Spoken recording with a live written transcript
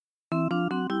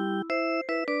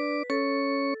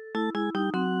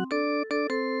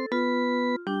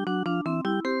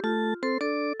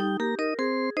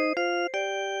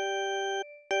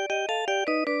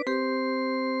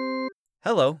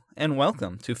Hello, and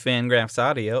welcome to Fangraphs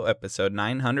Audio, episode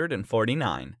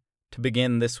 949. To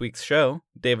begin this week's show,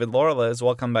 David Laurila is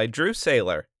welcomed by Drew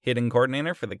Saylor, hitting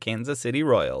coordinator for the Kansas City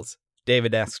Royals.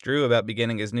 David asks Drew about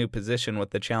beginning his new position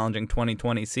with the challenging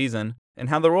 2020 season, and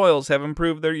how the Royals have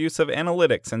improved their use of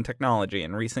analytics and technology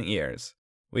in recent years.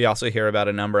 We also hear about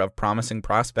a number of promising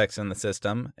prospects in the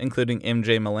system, including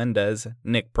MJ Melendez,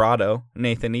 Nick Pratto,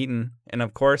 Nathan Eaton, and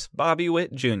of course, Bobby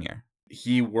Witt Jr.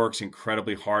 He works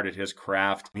incredibly hard at his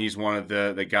craft. He's one of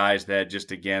the guys that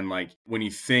just, again, like when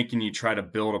you think and you try to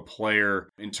build a player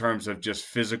in terms of just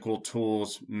physical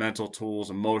tools, mental tools,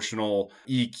 emotional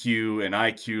EQ and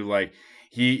IQ, like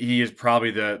he is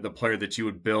probably the player that you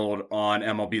would build on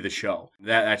MLB The Show.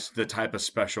 That's the type of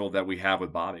special that we have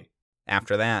with Bobby.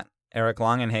 After that, Eric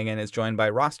Longenhagen is joined by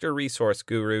roster resource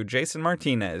guru Jason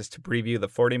Martinez to preview the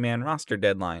 40-man roster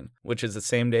deadline, which is the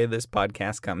same day this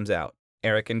podcast comes out.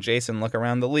 Eric and Jason look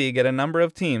around the league at a number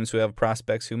of teams who have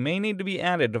prospects who may need to be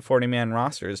added to 40-man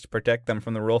rosters to protect them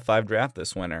from the Rule 5 draft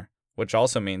this winter, which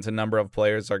also means a number of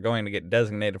players are going to get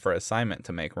designated for assignment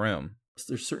to make room.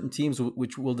 There's certain teams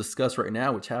which we'll discuss right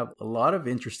now which have a lot of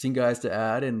interesting guys to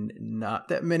add and not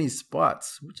that many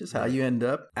spots, which is how you end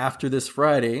up after this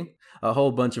Friday. A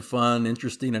whole bunch of fun,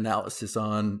 interesting analysis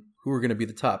on who are going to be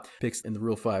the top picks in the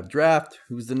Rule 5 draft,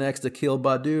 who's the next Akil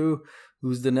Baddoo,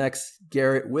 who's the next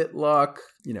Garrett Whitlock,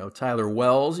 Tyler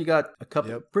Wells. You got a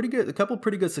couple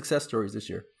pretty good success stories this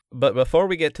year. But before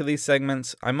we get to these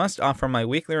segments, I must offer my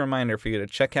weekly reminder for you to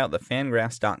check out the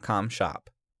Fangraphs.com shop.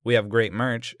 We have great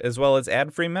merch, as well as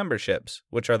ad-free memberships,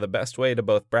 which are the best way to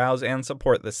both browse and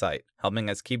support the site, helping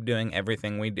us keep doing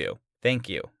everything we do. Thank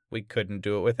you. We couldn't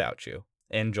do it without you.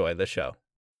 Enjoy the show.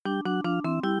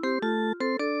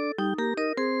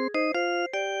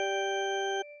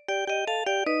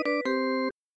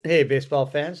 Hey, baseball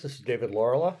fans, this is David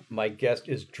Laurila. My guest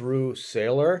is Drew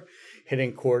Saylor,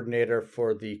 hitting coordinator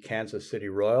for the Kansas City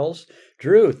Royals.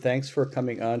 Drew, thanks for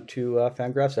coming on to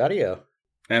Fangraphs Audio.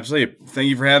 Absolutely. Thank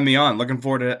you for having me on. Looking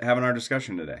forward to having our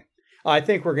discussion today. I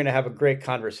think we're going to have a great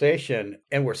conversation,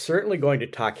 and we're certainly going to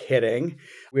talk hitting.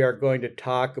 We are going to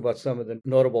talk about some of the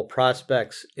notable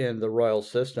prospects in the Royals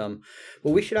system,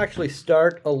 but we should actually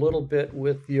start a little bit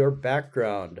with your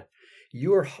background.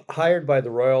 You were hired by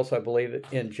the Royals, I believe,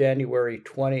 in January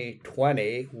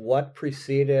 2020. What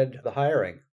preceded the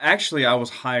hiring? Actually, I was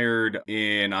hired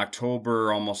in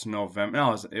October, almost November.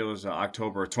 No, it was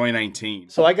October 2019.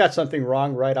 So I got something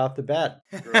wrong right off the bat.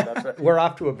 We're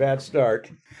off to a bad start.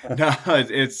 No,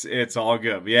 it's all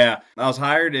good. Yeah, I was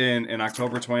hired in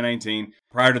October 2019.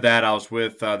 Prior to that, I was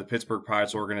with the Pittsburgh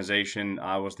Pirates organization.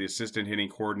 I was the assistant hitting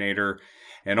coordinator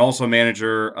and also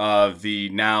manager of the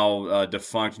now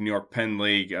defunct New York Penn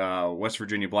League, West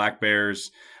Virginia Black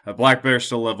Bears. Black Bears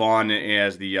still live on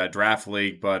as the draft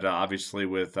league, but obviously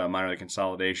with minor league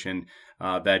consolidation,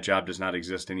 that job does not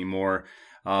exist anymore.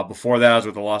 Before that, I was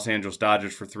with the Los Angeles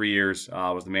Dodgers for 3 years. I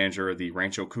was the manager of the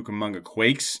Rancho Cucamonga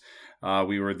Quakes.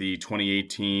 We were the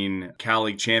 2018 Cal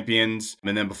League champions.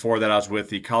 And then before that, I was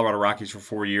with the Colorado Rockies for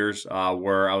 4 years,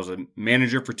 where I was a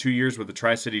manager for 2 years with the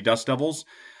Tri-City Dust Devils.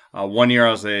 1 year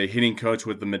I was a hitting coach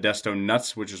with the Modesto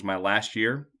Nuts, which was my last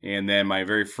year. And then my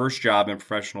very first job in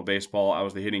professional baseball, I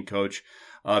was the hitting coach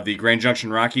of the Grand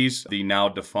Junction Rockies, the now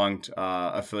defunct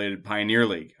affiliated Pioneer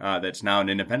League. That's now an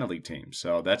independent league team.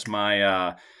 So that's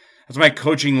my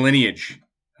coaching lineage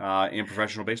in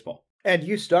professional baseball. And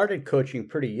you started coaching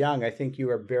pretty young. I think you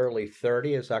were barely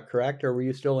 30. Is that correct? Or were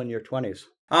you still in your 20s?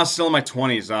 I was still in my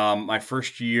 20s. My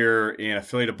first year in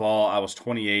affiliated ball, I was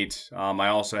 28. I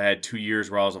also had 2 years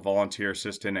where I was a volunteer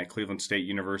assistant at Cleveland State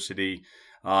University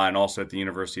and also at the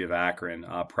University of Akron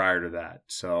prior to that.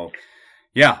 So,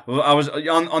 yeah, I was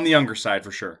on the younger side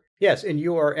for sure. Yes, and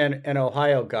you are an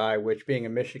Ohio guy, which being a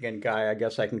Michigan guy, I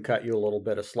guess I can cut you a little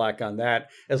bit of slack on that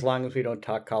as long as we don't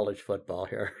talk college football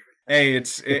here. Hey,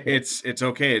 it's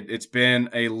okay. It's been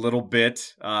a little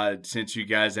bit since you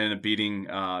guys ended up beating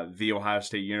the Ohio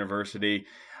State University.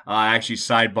 Actually,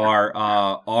 sidebar,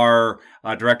 our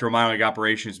director of minor league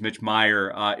operations, Mitch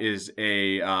Meyer, is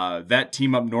that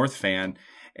Team Up North fan,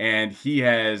 and he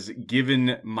has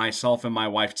given myself and my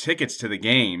wife tickets to the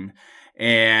game.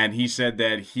 And he said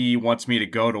that he wants me to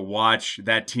go to watch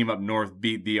that Team Up North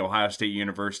beat the Ohio State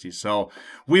University. So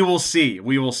we will see.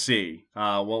 We will see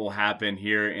what will happen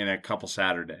here in a couple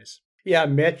Saturdays. Yeah,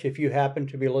 Mitch, if you happen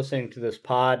to be listening to this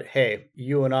pod, hey,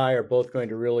 you and I are both going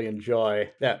to really enjoy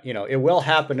that. It will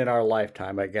happen in our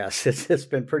lifetime, I guess. It's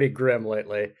been pretty grim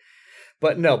lately.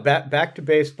 But no, back to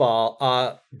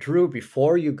baseball. Drew,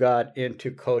 before you got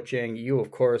into coaching, you, of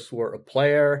course, were a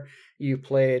player. You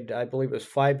played, I believe it was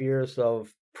 5 years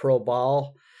of pro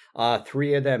ball,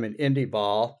 3 of them in indie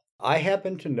ball. I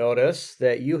happened to notice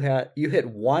that you hit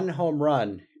one home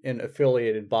run in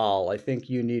affiliated ball. I think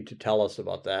you need to tell us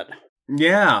about that.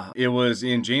 Yeah, it was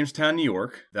in Jamestown, New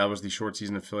York. That was the short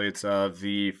season affiliates of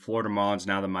the Florida Marlins,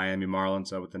 now the Miami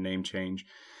Marlins, with the name change.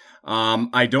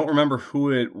 I don't remember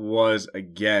who it was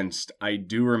against. I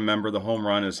do remember the home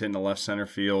run was hitting the left center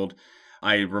field.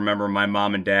 I remember my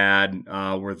mom and dad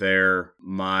were there.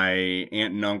 My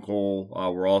aunt and uncle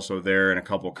were also there, and a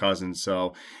couple cousins.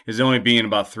 So it's only being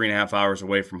about 3.5 hours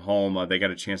away from home. They got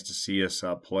a chance to see us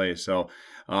play. So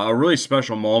a really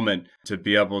special moment to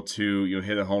be able to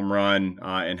hit a home run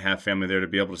and have family there to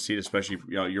be able to see it, especially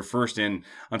your first and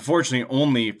unfortunately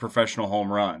only professional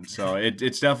home run. So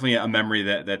it's definitely a memory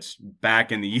that's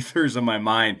back in the ethers of my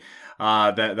mind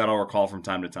that I'll recall from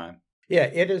time to time. Yeah,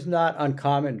 it is not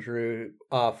uncommon, Drew,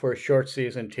 for a short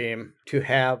season team to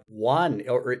have one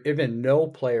or even no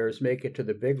players make it to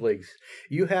the big leagues.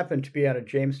 You happen to be on a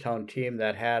Jamestown team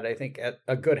that had, I think,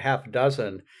 a good half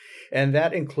dozen, and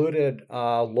that included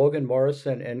Logan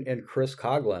Morrison and Chris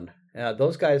Coughlin.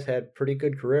 Those guys had pretty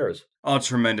good careers. Oh,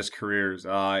 tremendous careers.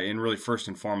 And really, first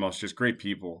and foremost, just great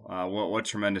people. What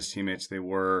tremendous teammates they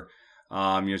were.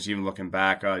 Just even looking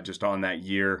back just on that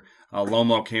year,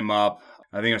 Lomo came up.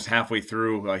 I think it was halfway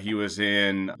through. He was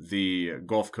in the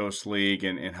Gulf Coast League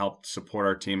and helped support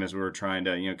our team as we were trying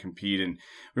to compete. And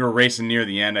we were racing near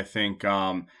the end, I think,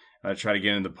 try to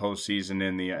get into the postseason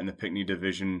in the Pinckney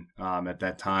division at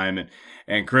that time.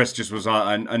 And Chris just was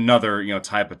another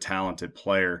type of talented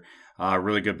player.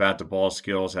 Really good bat to ball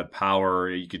skills, had power.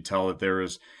 You could tell that there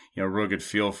was a real good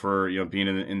feel for being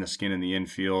in the skin in the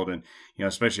infield, and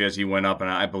especially as he went up, and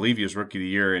I believe he was Rookie of the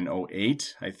Year in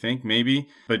 2008, I think maybe.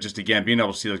 But just again, being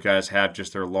able to see those guys have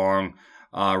just their long,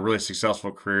 really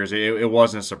successful careers, it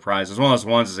wasn't a surprise. It was one of those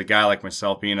ones as a guy like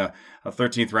myself being a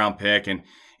 13th round pick, and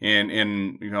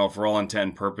for all intent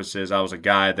and purposes, I was a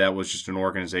guy that was just an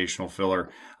organizational filler.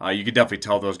 You could definitely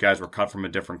tell those guys were cut from a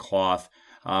different cloth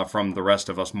from the rest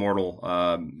of us mortal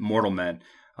men.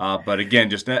 But again,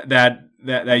 just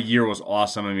that year was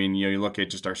awesome. I mean, you look at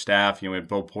just our staff. We had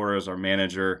Bo Porter as our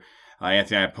manager.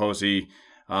 Anthony Iapozzi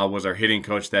was our hitting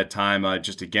coach that time.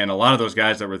 Just again, a lot of those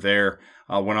guys that were there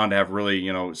went on to have really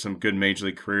some good major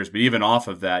league careers. But even off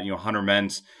of that, Hunter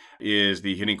Mentz is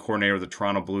the hitting coordinator of the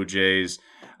Toronto Blue Jays.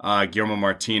 Guillermo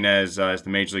Martinez is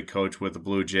the major league coach with the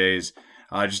Blue Jays.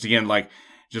 Just again,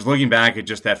 just looking back at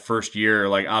just that first year,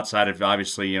 outside of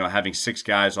obviously, having 6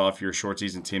 guys off your short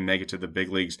season team make it to the big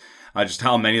leagues, just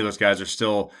how many of those guys are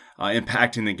still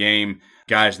impacting the game,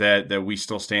 guys that we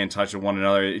still stay in touch with one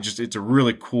another. It's a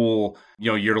really cool,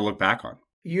 year to look back on.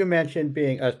 You mentioned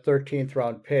being a 13th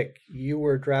round pick. You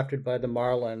were drafted by the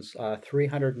Marlins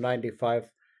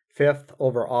 395th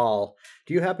overall.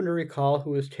 Do you happen to recall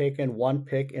who was taken one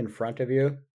pick in front of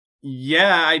you?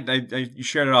 Yeah, you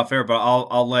shared it off air, but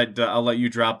I'll let you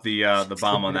drop the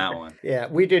bomb on that one. Yeah,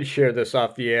 we did share this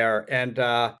off the air, and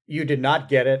you did not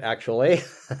get it, actually.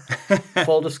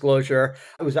 Full disclosure,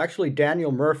 it was actually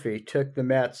Daniel Murphy took the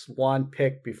Mets one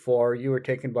pick before you were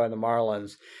taken by the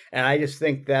Marlins, and I just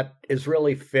think that is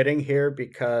really fitting here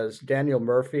because Daniel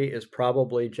Murphy is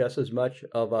probably just as much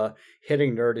of a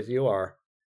hitting nerd as you are.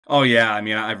 Oh yeah, I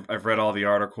mean I've read all the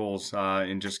articles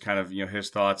and just kind of his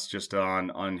thoughts just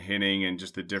on hitting and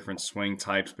just the different swing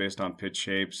types based on pitch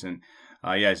shapes, and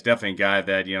it's definitely a guy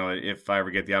that if I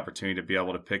ever get the opportunity to be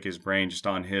able to pick his brain just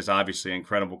on his obviously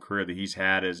incredible career that he's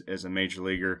had as a major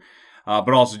leaguer,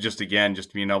 but also just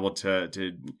being able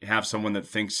to have someone that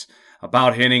thinks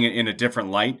about hitting in a different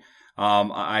light.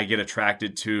 I get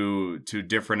attracted to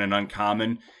different and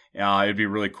uncommon. It'd be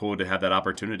really cool to have that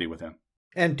opportunity with him.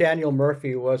 And Daniel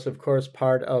Murphy was, of course,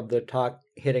 part of the Talk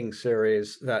Hitting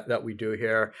series that we do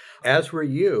here, as were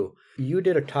you. You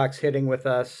did a Talks Hitting with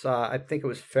us, I think it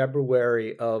was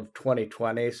February of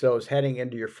 2020, so it was heading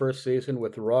into your first season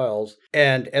with the Royals.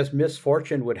 And as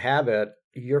misfortune would have it,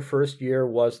 your first year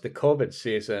was the COVID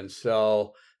season,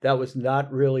 so that was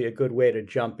not really a good way to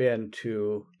jump in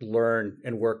to learn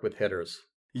and work with hitters.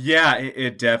 Yeah,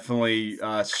 it definitely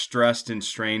stressed and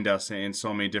strained us in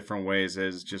so many different ways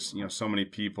as just, so many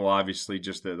people, obviously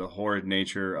just the horrid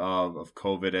nature of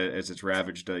COVID as it's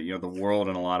ravaged, the world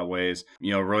in a lot of ways.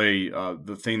 Really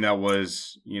the thing that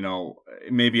was,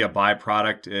 maybe a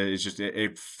byproduct is just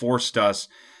it forced us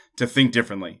to think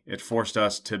differently. It forced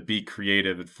us to be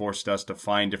creative. It forced us to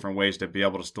find different ways to be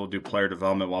able to still do player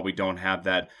development while we don't have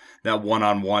that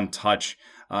one-on-one touch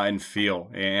and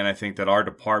feel. And I think that our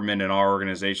department and our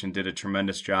organization did a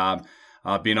tremendous job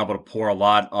being able to pour a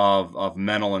lot of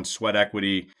mental and sweat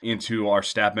equity into our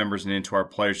staff members and into our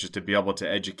players just to be able to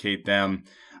educate them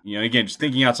Again, just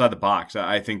thinking outside the box,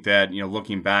 I think that,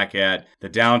 looking back at the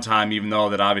downtime, even though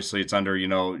that obviously it's under,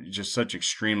 just such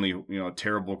extremely,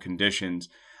 terrible conditions,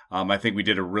 I think we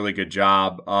did a really good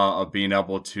job of being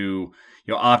able to,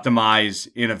 optimize,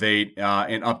 innovate,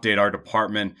 and update our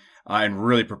department and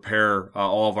really prepare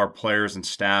all of our players and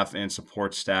staff and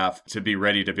support staff to be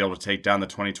ready to be able to take down the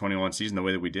 2021 season the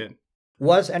way that we did.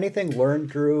 Was anything learned,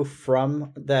 Drew,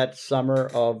 from that summer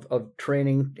of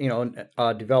training,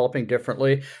 developing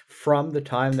differently from the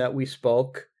time that we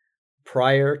spoke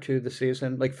prior to the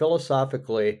season? Like,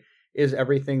 philosophically, is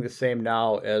everything the same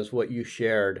now as what you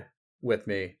shared with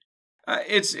me?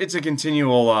 It's a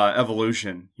continual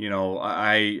evolution.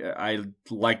 I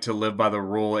like to live by the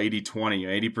rule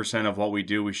 80-20. 80% of what we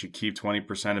do, we should keep.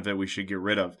 20% of it, we should get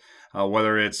rid of.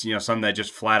 Whether it's, something that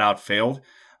just flat out failed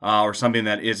or something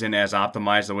that isn't as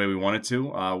optimized the way we want it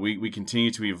to, we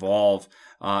continue to evolve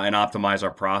and optimize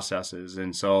our processes.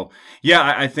 And so,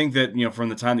 I think that, from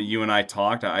the time that you and I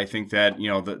talked, I think that,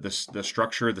 the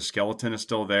structure, the skeleton is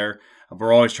still there.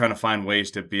 We're always trying to find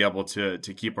ways to be able to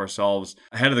keep ourselves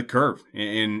ahead of the curve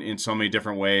in so many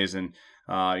different ways. And,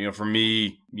 for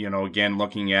me, again,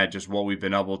 looking at just what we've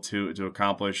been able to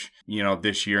accomplish,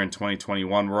 this year in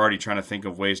 2021, we're already trying to think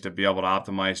of ways to be able to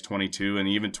optimize 22 and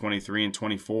even 23 and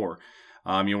 24.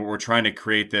 We're trying to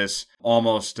create this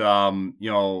almost,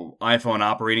 iPhone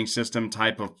operating system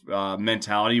type of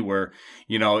mentality where,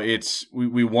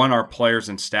 we want our players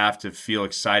and staff to feel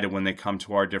excited when they come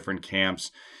to our different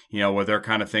camps, where they're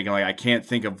kind of thinking like, I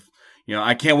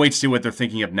can't wait to see what they're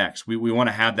thinking of next. We want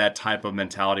to have that type of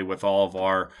mentality with all of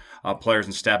our players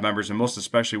and staff members, and most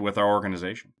especially with our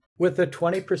organization. With the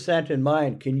 20% in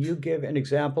mind, can you give an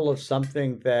example of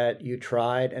something that you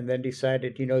tried and then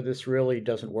decided, this really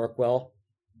doesn't work well?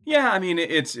 Yeah, I mean,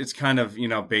 it's kind of,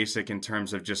 basic in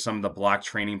terms of just some of the block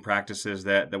training practices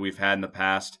that we've had in the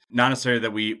past. Not necessarily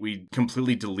that we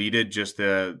completely deleted just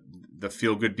the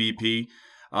feel-good BP,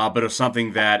 but it was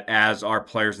something that as our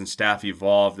players and staff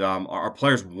evolved, our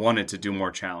players wanted to do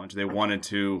more challenge. They wanted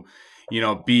to,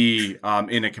 be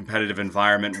in a competitive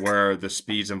environment where the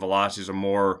speeds and velocities are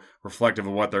more reflective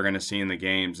of what they're going to see in the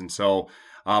games. And so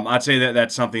I'd say that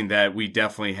that's something that we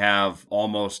definitely have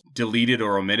almost deleted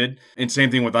or omitted. And same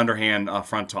thing with underhand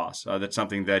front toss. That's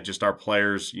something that just our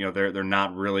players, they're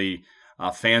not really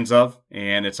fans of,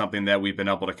 and it's something that we've been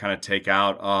able to kind of take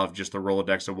out of just the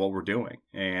Rolodex of what we're doing.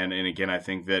 And again, I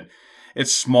think that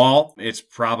it's small. It's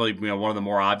probably one of the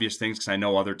more obvious things because I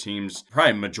know other teams,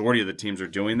 probably majority of the teams are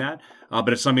doing that,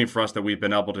 but it's something for us that we've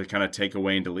been able to kind of take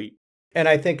away and delete. And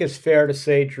I think it's fair to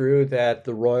say, Drew, that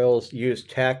the Royals use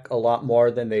tech a lot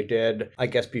more than they did, I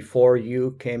guess, before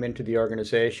you came into the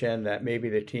organization, that maybe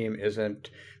the team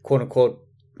isn't, quote unquote,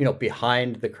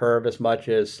 behind the curve as much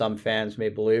as some fans may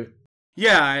believe.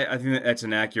 Yeah, I think that's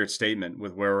an accurate statement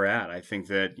with where we're at. I think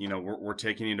that, we're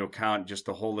taking into account just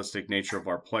the holistic nature of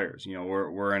our players.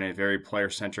 We're in a very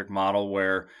player-centric model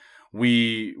where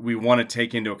we want to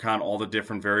take into account all the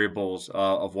different variables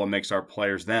of what makes our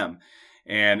players them.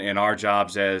 And in our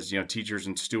jobs as, teachers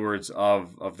and stewards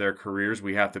of their careers,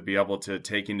 we have to be able to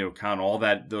take into account all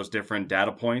those different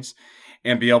data points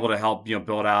and be able to help,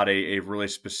 build out a really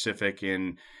specific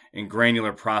and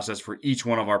granular process for each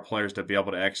one of our players to be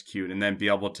able to execute, and then be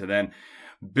able to then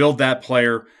build that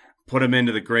player, put them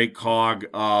into the great cog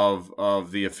of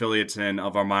the affiliates and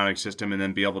of our monitoring system, and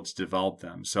then be able to develop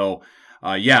them. So,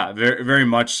 very, very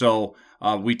much so.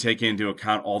 We take into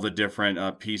account all the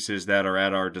different pieces that are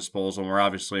at our disposal. And we're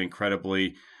obviously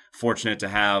incredibly fortunate to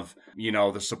have,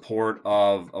 the support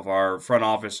of our front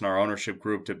office and our ownership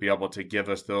group to be able to give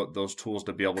us those tools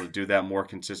to be able to do that more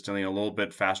consistently, a little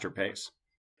bit faster pace.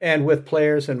 And with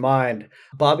players in mind,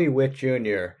 Bobby Witt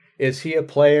Jr., is he a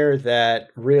player that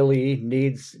really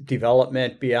needs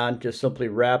development beyond just simply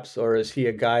reps, or is he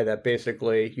a guy that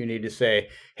basically you need to say,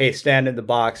 hey, stand in the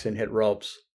box and hit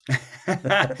ropes?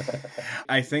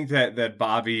 I think that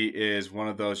Bobby is one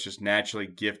of those just naturally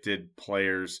gifted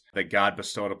players that God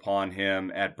bestowed upon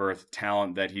him at birth,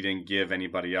 talent that he didn't give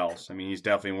anybody else. I mean, he's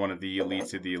definitely one of the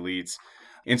elites of the elites.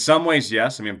 In some ways,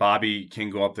 yes. I mean, Bobby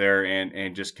can go up there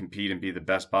and just compete and be the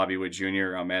best Bobby Witt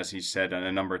Jr., as he said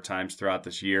a number of times throughout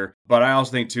this year. But I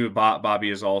also think, too, Bobby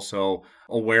is also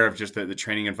aware of just the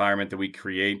training environment that we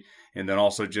create. And then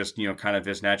also just, kind of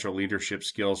his natural leadership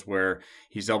skills where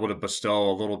he's able to bestow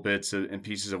a little bits and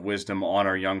pieces of wisdom on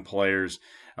our young players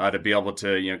to be able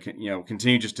to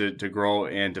continue just to grow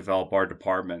and develop our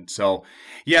department. So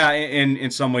yeah,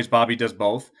 in some ways Bobby does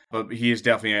both, but he is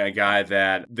definitely a guy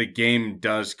that the game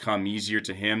does come easier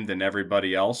to him than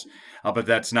everybody else. But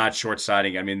that's not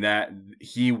short-sighting. I mean, that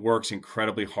he works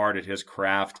incredibly hard at his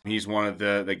craft. He's one of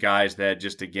the guys that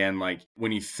just, again, like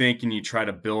when you think and you try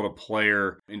to build a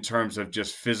player in terms of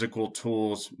just physical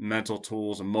tools, mental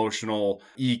tools, emotional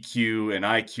EQ and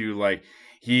IQ, like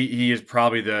he is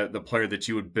probably the player that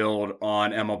you would build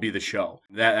on MLB The Show.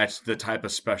 That's the type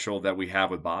of special that we have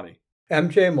with Bobby.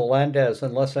 MJ Melendez,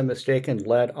 unless I'm mistaken,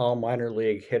 led all minor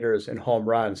league hitters in home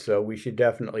runs. So we should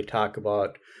definitely talk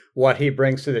about what he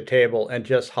brings to the table and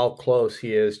just how close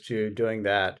he is to doing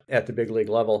that at the big league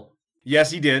level. Yes,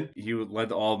 he did. He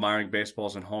led all minor league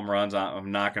baseballs in home runs.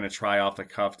 I'm not going to try off the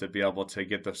cuff to be able to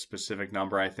get the specific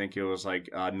number. I think it was like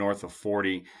north of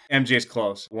 40. MJ's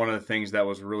close. One of the things that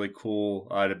was really cool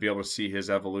to be able to see his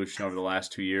evolution over the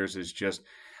last 2 years is just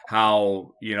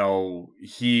how,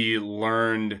 he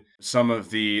learned some of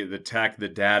the tech, the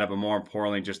data, but more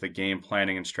importantly, just the game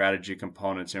planning and strategy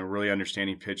components and really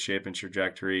understanding pitch shape and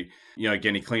trajectory.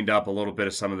 Again, he cleaned up a little bit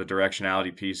of some of the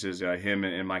directionality pieces. Him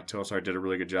and Mike Tosar did a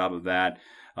really good job of that,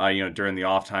 during the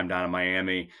off time down in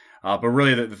Miami. But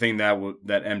really the thing that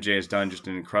MJ has done just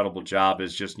an incredible job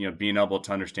is just, being able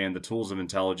to understand the tools of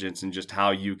intelligence and just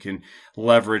how you can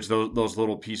leverage those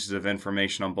little pieces of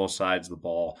information on both sides of the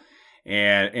ball.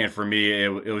 And for me,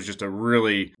 it was just a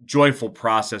really joyful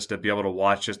process to be able to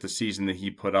watch just the season that he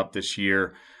put up this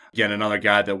year. Again, another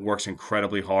guy that works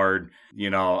incredibly hard.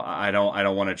 I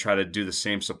don't want to try to do the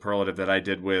same superlative that I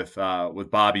did with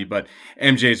Bobby, but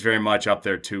MJ is very much up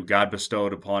there too. God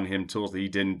bestowed upon him tools that he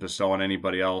didn't bestow on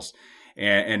anybody else.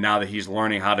 And now that he's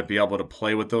learning how to be able to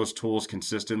play with those tools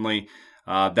consistently,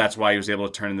 that's why he was able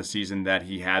to turn in the season that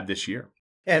he had this year.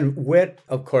 And Witt,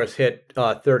 of course, hit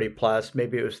 30 plus.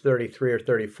 Maybe it was 33 or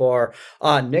 34.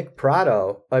 Nick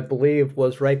Pratto, I believe,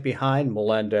 was right behind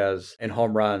Melendez in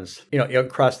home runs.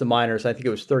 Across the minors, I think it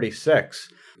was 36.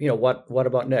 What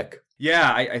about Nick?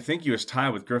 Yeah, I think he was tied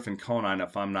with Griffin Conine,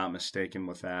 if I'm not mistaken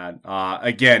with that.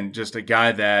 Again, just a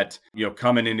guy that,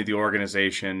 coming into the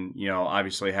organization,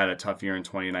 obviously had a tough year in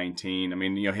 2019. I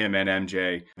mean, him and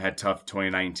MJ had tough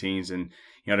 2019s, and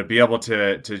to be able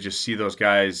to just see those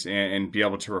guys and be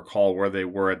able to recall where they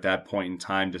were at that point in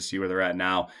time to see where they're at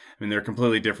now. I mean, they're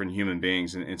completely different human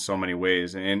beings in so many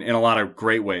ways, and in a lot of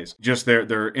great ways. Just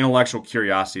their intellectual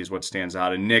curiosity is what stands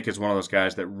out. And Nick is one of those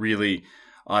guys that really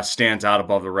stands out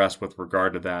above the rest with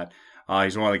regard to that.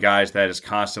 He's one of the guys that is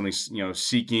constantly,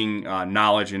 seeking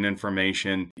knowledge and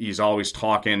information. He's always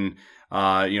talking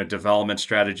development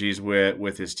strategies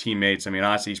with his teammates. I mean,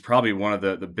 honestly, he's probably one of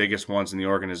the biggest ones in the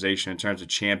organization in terms of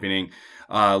championing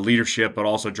leadership, but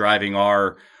also driving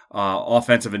our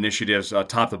offensive initiatives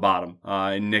top to bottom.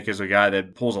 And Nick is a guy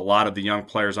that pulls a lot of the young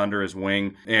players under his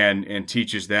wing and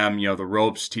teaches them, the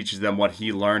ropes, teaches them what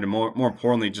he learned, and more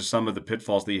importantly, just some of the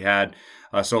pitfalls that he had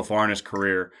so far in his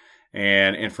career.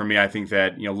 And for me, I think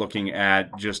that, looking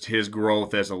at just his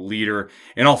growth as a leader,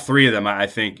 and all three of them, I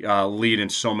think, lead in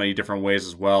so many different ways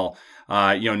as well.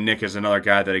 Nick is another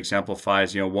guy that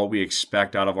exemplifies, what we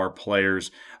expect out of our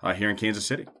players here in Kansas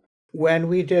City. When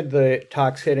we did the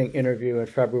Talks Hitting interview in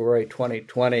February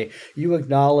 2020, you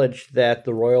acknowledged that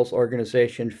the Royals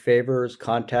organization favors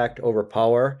contact over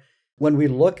power. When we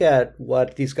look at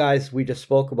what these guys we just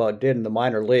spoke about did in the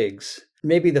minor leagues,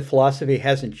 maybe the philosophy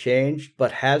hasn't changed,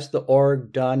 but has the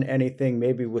org done anything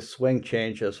maybe with swing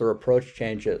changes or approach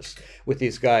changes with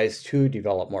these guys to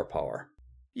develop more power?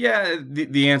 Yeah,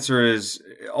 the answer is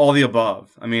all the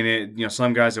above. I mean,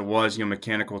 some guys it was,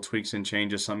 mechanical tweaks and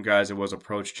changes. Some guys it was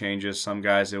approach changes. Some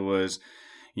guys it was,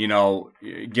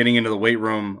 getting into the weight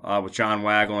room with John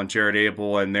Waggle and Jared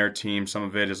Abel and their team. Some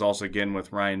of it is also getting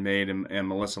with Ryan Maid and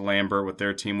Melissa Lambert with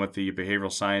their team with the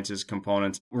behavioral sciences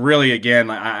components. Really, again,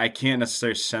 I can't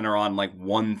necessarily center on like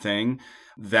one thing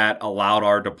that allowed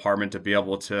our department to be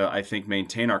able to, I think,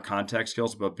 maintain our contact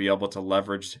skills, but be able to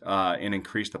leverage and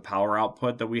increase the power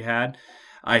output that we had.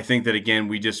 I think that, again,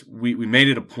 we made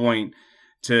it a point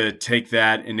to take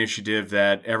that initiative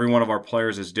that every one of our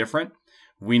players is different.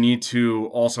 We need to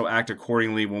also act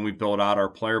accordingly when we build out our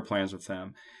player plans with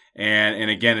them. And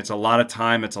again, it's a lot of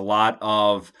time. It's a lot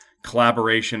of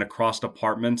collaboration across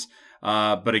departments.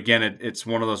 But again, it's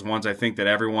one of those ones I think that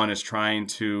everyone is trying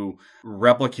to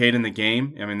replicate in the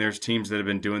game. I mean, there's teams that have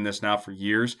been doing this now for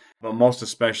years, but most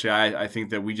especially, I think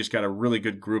that we just got a really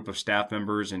good group of staff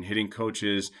members and hitting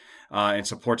coaches and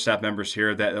support staff members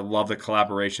here that love the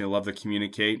collaboration, love to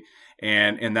communicate.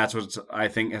 And that's what I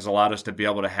think has allowed us to be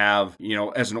able to have,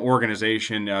 as an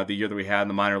organization, the year that we had in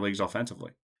the minor leagues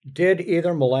offensively. Did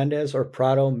either Melendez or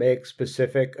Prado make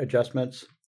specific adjustments?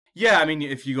 Yeah, I mean,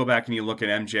 if you go back and you look at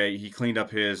MJ, he cleaned up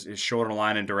his shoulder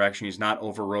line and direction. He's not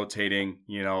over rotating,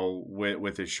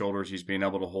 with his shoulders. He's being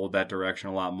able to hold that direction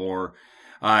a lot more.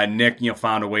 Nick,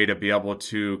 found a way to be able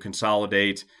to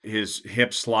consolidate his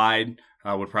hip slide.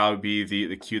 Would probably be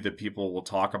the cue that people will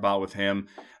talk about with him.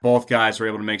 Both guys were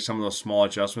able to make some of those small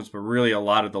adjustments, but really a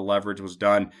lot of the leverage was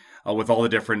done with all the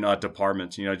different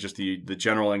departments. Just the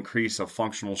general increase of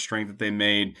functional strength that they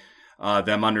made.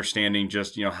 Them understanding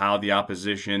just, how the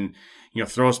opposition,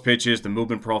 throws pitches, the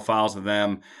movement profiles of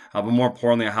them, but more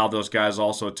importantly, how those guys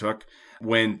also took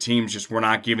when teams just were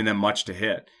not giving them much to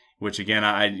hit, which again,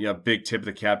 a big tip of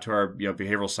the cap to our,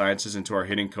 behavioral sciences and to our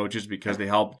hitting coaches, because they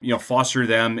help, foster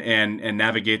them and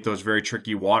navigate those very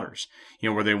tricky waters,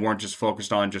 where they weren't just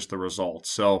focused on just the results.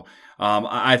 So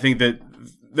I think that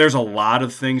there's a lot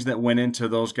of things that went into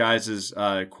those guys'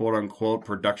 quote unquote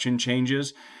production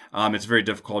changes. It's very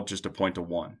difficult just to point to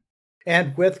one.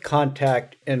 And with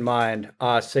contact in mind,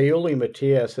 Sayuli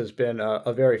Matias has been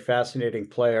a very fascinating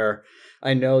player.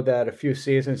 I know that a few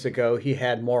seasons ago, he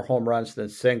had more home runs than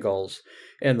singles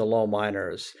in the low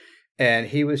minors. And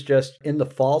he was just in the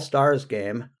Fall Stars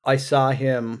game. I saw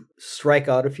him strike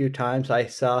out a few times. I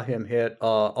saw him hit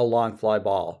a long fly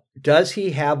ball. Does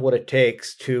he have what it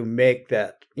takes to make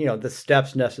that, the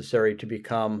steps necessary to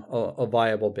become a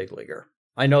viable big leaguer?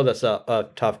 I know that's a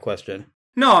tough question.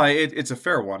 No, it's a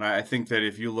fair one. I think that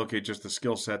if you look at just the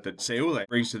skill set that Sayuli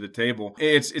brings to the table,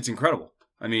 it's incredible.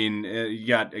 I mean, you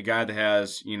got a guy that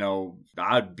has,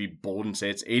 I'd be bold and say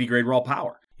it's 80 grade raw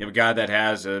power. You have a guy that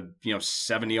has a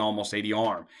 70, almost 80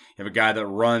 arm. You have a guy that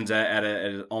runs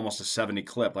at almost a 70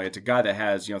 clip. Like, it's a guy that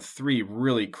has three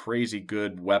really crazy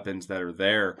good weapons that are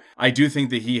there. I do think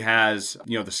that he has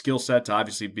the skill set to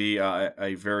obviously be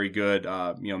a very good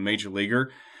major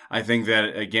leaguer. I think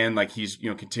that, again, like, he's,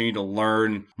 continuing to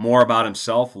learn more about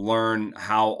himself, learn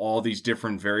how all these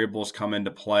different variables come into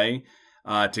play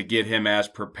to get him as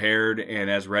prepared and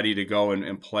as ready to go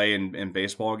and play in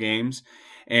baseball games.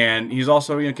 And he's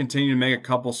also, continuing to make a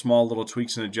couple small little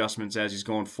tweaks and adjustments as he's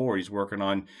going forward. He's working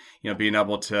on, being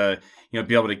able to,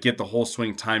 get the whole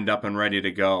swing timed up and ready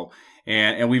to go.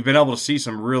 And we've been able to see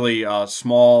some really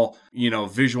small,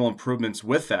 visual improvements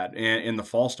with that in the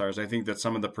Fall Stars. I think that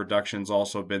some of the production's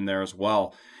also been there as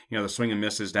well. The swing and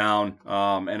miss is down.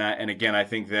 And again, I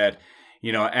think that,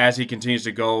 as he continues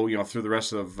to go, through the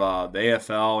rest of the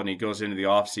AFL and he goes into the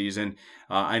offseason,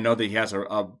 I know that he has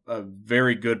a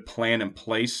very good plan in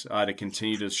place to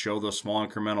continue to show those small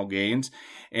incremental gains.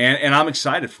 And I'm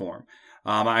excited for him.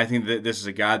 I think that this is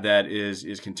a guy that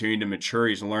is continuing to mature.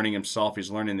 He's learning himself. He's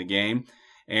learning the game.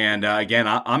 And again,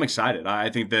 I'm excited. I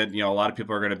think that, a lot of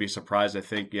people are going to be surprised, I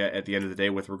think, at the end of the day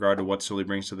with regard to what Sayuli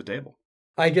brings to the table.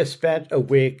 I just spent a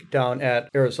week down at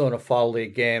Arizona Fall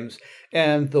League games,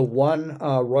 and the one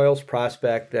Royals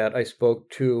prospect that I spoke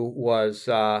to was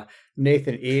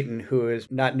Nathan Eaton, who is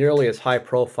not nearly as high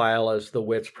profile as the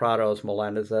Witts, Prados,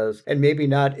 Melendezes, and maybe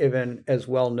not even as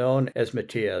well known as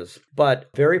Matias, but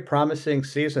very promising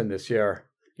season this year.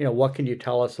 What can you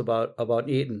tell us about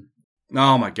Eaton?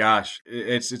 Oh my gosh,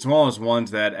 it's one of those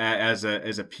ones that as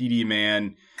a PD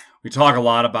man, we talk a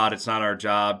lot about. It's not our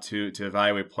job to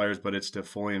evaluate players, but it's to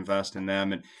fully invest in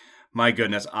them. And my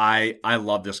goodness, I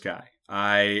love this guy.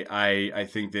 I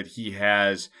think that he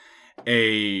has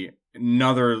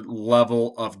another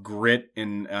level of grit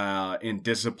in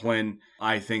discipline.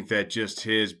 I think that just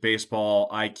his baseball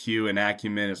IQ and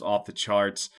acumen is off the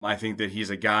charts. I think that he's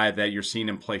a guy that you're seeing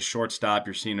him play shortstop.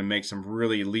 You're seeing him make some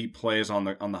really elite plays on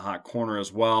the hot corner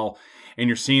as well. And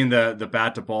you're seeing the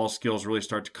bat to ball skills really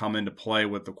start to come into play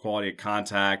with the quality of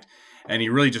contact. And he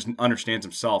really just understands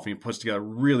himself. And he puts together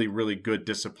really, really good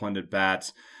disciplined at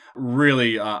bats.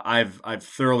 Really, I've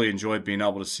thoroughly enjoyed being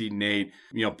able to see Nate,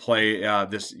 play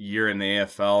this year in the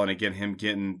AFL, and again, him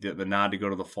getting the nod to go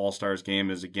to the Fall Stars game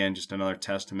is again just another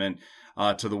testament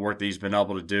to the work that he's been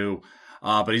able to do.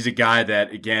 But he's a guy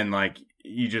that, again, like,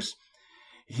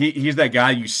 he's that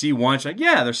guy you see once, like,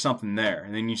 yeah, there's something there.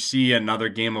 And then you see another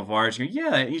game of ours, you go,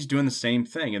 yeah, he's doing the same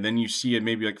thing. And then you see it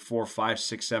maybe like 4, 5,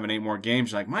 6, 7, 8 more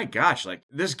games. You're like, my gosh, like,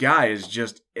 this guy is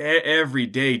just every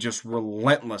day just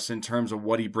relentless in terms of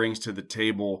what he brings to the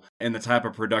table and the type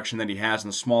of production that he has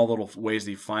and the small little ways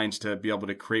that he finds to be able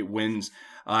to create wins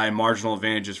and marginal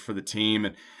advantages for the team.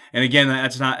 And again,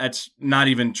 that's not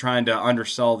even trying to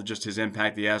undersell just his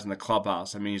impact he has in the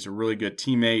clubhouse. I mean, he's a really good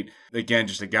teammate. Again,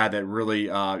 just a guy that really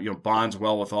bonds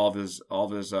well with all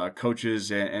of his coaches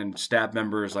and staff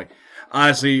members. Like,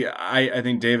 honestly, I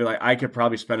think, David, like, I could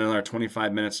probably spend another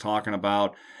 25 minutes talking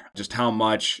about just how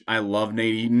much I love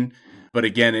Nate Eaton. But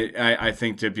again, I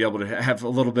think to be able to have a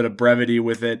little bit of brevity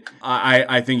with it,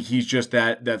 I think he's just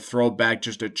that throwback,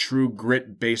 just a true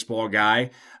grit baseball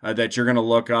guy that you're going to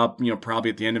look up,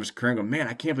 probably at the end of his career and go, man,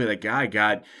 I can't believe that guy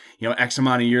got, X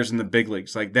amount of years in the big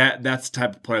leagues. Like that's the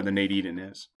type of player that Nate Eden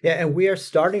is. Yeah, and we are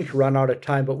starting to run out of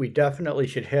time, but we definitely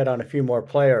should hit on a few more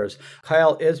players.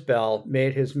 Kyle Isbell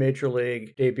made his major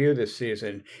league debut this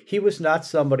season. He was not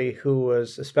somebody who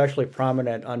was especially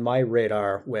prominent on my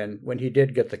radar when he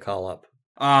did get the call up.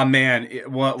 Man,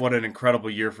 what an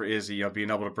incredible year for Izzy, being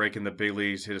able to break in the big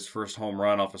leagues, hit his first home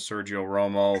run off of Sergio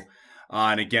Romo.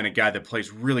 And again, a guy that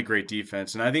plays really great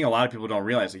defense. And I think a lot of people don't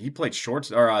realize that he played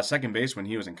second base when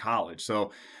he was in college.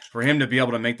 So for him to be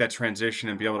able to make that transition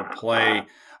and be able to play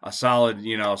a solid,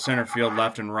 center field,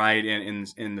 left and right, and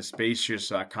in the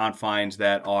spacious confines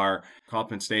that are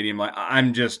Kauffman Stadium,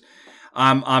 I'm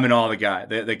in awe of the guy.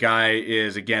 The guy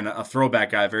is, again, a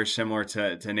throwback guy, very similar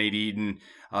to Nate Eden.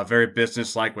 Very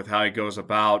businesslike with how he goes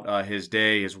about his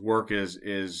day. His work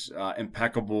is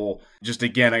impeccable. Just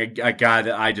again, a guy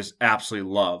that I just absolutely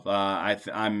love.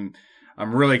 I'm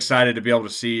really excited to be able to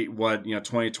see what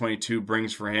 2022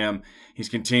 brings for him. He's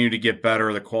continued to get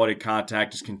better. The quality of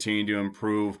contact is continuing to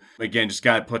improve. Again, just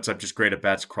guy that puts up just great at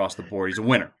bats across the board. He's a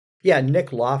winner. Yeah, Nick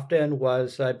Lofton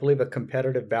was, I believe, a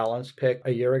competitive balance pick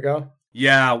a year ago.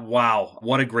 Yeah, wow.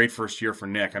 What a great first year for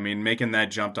Nick. I mean, making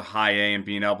that jump to high A and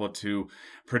being able to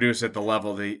produce at the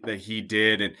level that he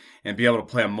did and be able to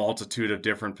play a multitude of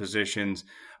different positions.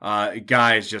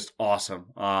 Guy is just awesome.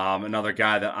 Another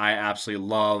guy that I absolutely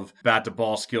love. Bat to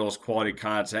ball skills, quality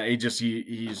contact.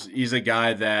 He's a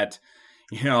guy that,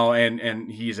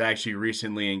 and he's actually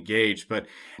recently engaged. But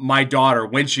my daughter,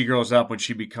 when she grows up, when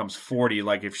she becomes 40,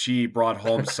 like if she brought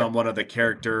home someone of the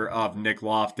character of Nick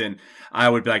Lofton, I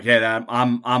would be like, hey,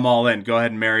 I'm all in. Go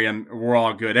ahead and marry him. We're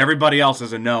all good. Everybody else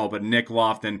is a no, but Nick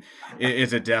Lofton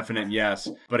is a definite yes.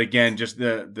 But again, just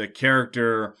the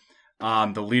character,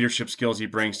 the leadership skills he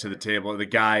brings to the table. The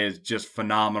guy is just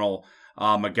phenomenal.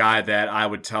 A guy that I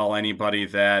would tell anybody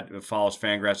that follows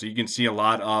Fangraphs. So you can see a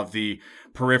lot of the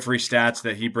periphery stats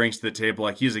that he brings to the table.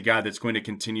 Like he's a guy that's going to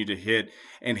continue to hit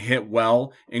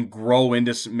well and grow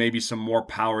into maybe some more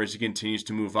power as he continues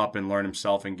to move up and learn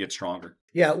himself and get stronger.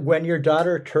 Yeah, when your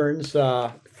daughter turns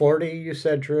 40, you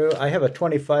said, Drew, I have a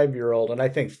 25-year-old, and I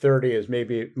think 30 is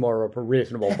maybe more of a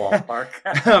reasonable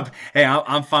ballpark. Hey,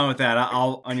 I'm fine with that.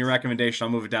 On your recommendation,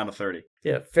 I'll move it down to 30.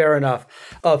 Yeah, fair enough.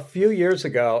 A few years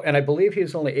ago, and I believe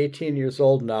he's only 18 years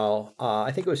old now,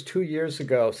 I think it was 2 years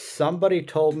ago, somebody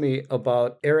told me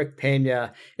about Eric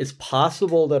Pena. It's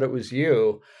possible that it was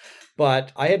you,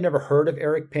 but I had never heard of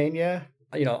Eric Pena.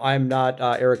 I'm not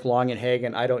Eric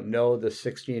Longenhagen. I don't know the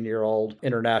 16-year-old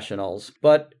internationals.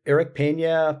 But Eric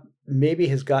Pena maybe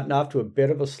has gotten off to a bit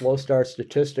of a slow start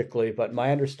statistically, but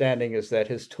my understanding is that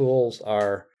his tools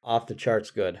are off the charts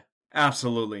good.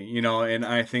 Absolutely. And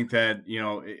I think that,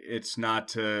 it's not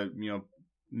to,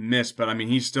 miss, but I mean,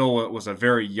 he still was a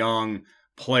very young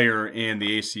player in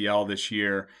the ACL this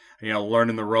year.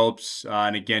 Learning the ropes.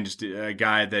 And again, just a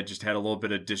guy that just had a little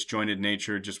bit of disjointed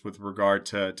nature just with regard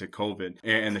to COVID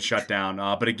and the shutdown.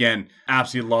 But again,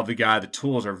 absolutely love the guy. The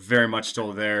tools are very much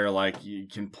still there. Like you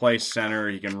can play center,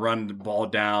 you can run the ball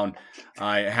down.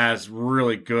 It has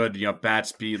really good, bat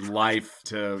speed, life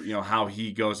to, how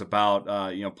he goes about,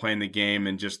 playing the game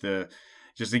and just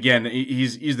again,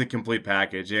 he's the complete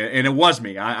package. And it was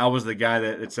me. I was the guy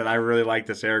that said, I really like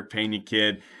this Eric Pena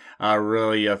kid. I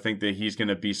really think that he's going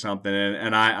to be something,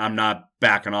 and I'm not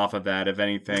backing off of that. If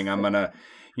anything, I'm going to,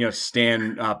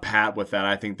 stand pat with that.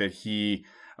 I think that he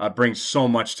brings so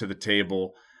much to the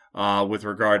table with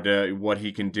regard to what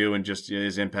he can do and just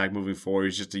his impact moving forward.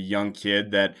 He's just a young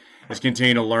kid that is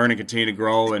continuing to learn and continue to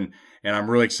grow, and I'm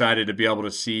really excited to be able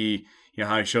to see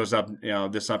how he shows up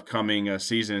this upcoming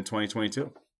season in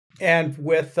 2022. And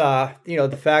with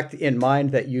the fact in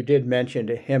mind that you did mention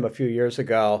to him a few years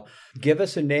ago, give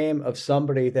us a name of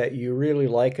somebody that you really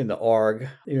like in the org.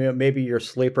 Maybe your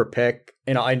sleeper pick.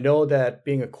 I know that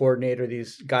being a coordinator,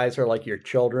 these guys are like your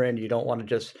children. You don't want to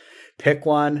just pick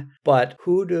one. But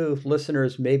who do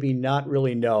listeners maybe not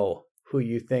really know who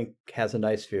you think has a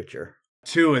nice future?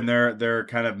 Two, and they're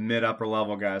kind of mid-upper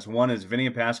level guys. One is Vinny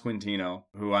Pasquantino,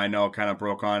 who I know kind of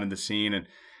broke onto the scene and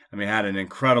had an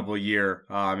incredible year.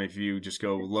 If you just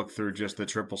go look through just the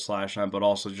triple slash line, but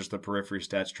also just the periphery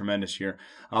stats, tremendous year.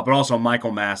 But also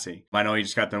Michael Massey. I know he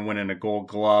just got done winning a Gold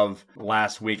Glove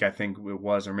last week, I think it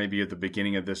was, or maybe at the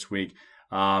beginning of this week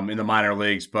in the minor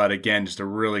leagues. But again, just a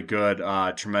really good,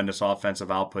 tremendous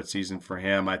offensive output season for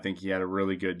him. I think he had a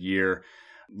really good year.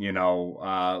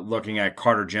 Looking at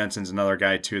Carter Jensen's another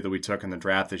guy too that we took in the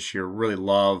draft this year. Really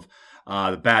love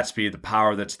the bat speed, the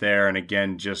power that's there, and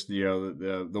again, just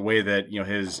the way that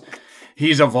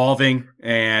he's evolving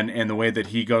and the way that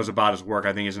he goes about his work,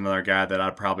 I think is another guy that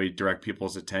I'd probably direct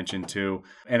people's attention to.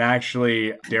 And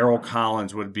actually, Daryl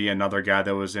Collins would be another guy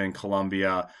that was in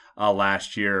Columbia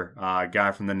last year, a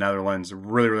guy from the Netherlands.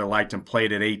 Really, really liked him.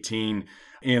 Played at 18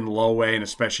 in low A, and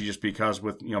especially just because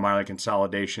with minor league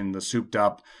consolidation, the souped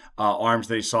up arms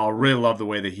that he saw. Really love the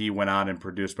way that he went out and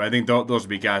produced. But I think those would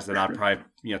be guys that I'd probably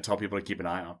tell people to keep an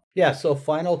eye on. Yeah. So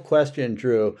final question,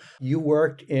 Drew. You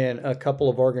worked in a couple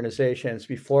of organizations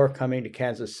before coming to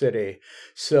Kansas City.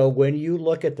 So when you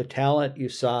look at the talent you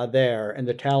saw there and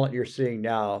the talent you're seeing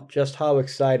now, just how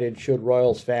excited should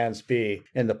Royals fans be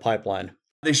in the pipeline?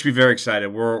 They should be very excited.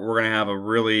 We're going to have a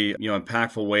really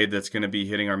impactful wave that's going to be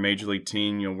hitting our major league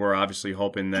team. We're obviously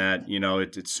hoping that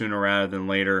it's sooner rather than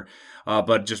later,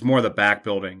 but just more of the back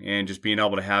building and just being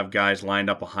able to have guys lined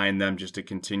up behind them just to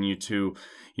continue to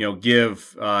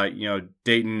give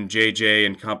Dayton, JJ,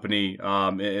 and company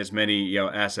as many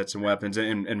assets and weapons,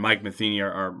 and Mike Matheny,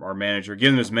 our manager,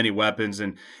 give them as many weapons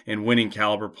and winning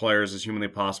caliber players as humanly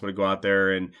possible to go out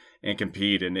there and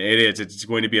compete. And it's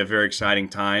going to be a very exciting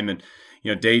time. And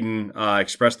Dayton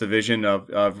expressed the vision of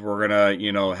we're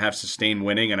going to, have sustained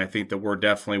winning. And I think that we're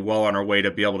definitely well on our way to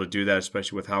be able to do that,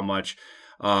 especially with how much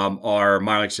our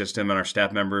minor league system and our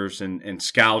staff members and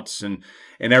scouts and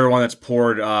everyone that's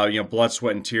poured, blood,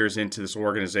 sweat, and tears into this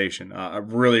organization.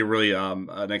 Really, really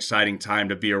an exciting time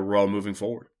to be a Royal moving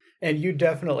forward. And you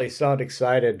definitely sound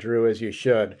excited, Drew, as you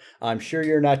should. I'm sure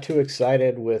you're not too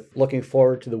excited with looking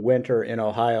forward to the winter in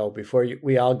Ohio before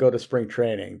we all go to spring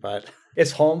training, but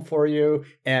it's home for you.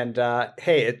 And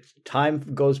time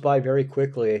goes by very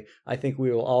quickly. I think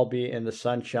we will all be in the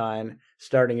sunshine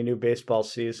starting a new baseball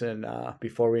season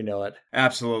before we know it.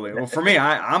 Absolutely. Well, for me,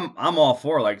 I'm all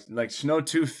for like snow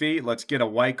 2 feet. Let's get a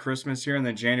white Christmas here, and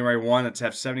then January 1, let's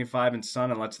have 75 and sun,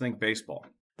 and let's think baseball.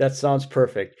 That sounds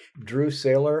perfect. Drew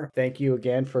Saylor, thank you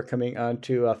again for coming on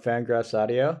to Fangraphs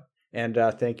Audio. And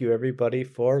thank you, everybody,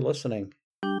 for listening.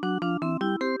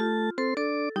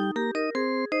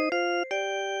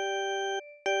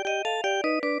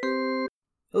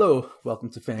 Hello, welcome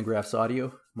to Fangraphs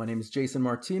Audio. My name is Jason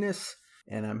Martinez,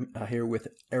 and I'm here with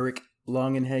Eric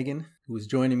Longenhagen, who is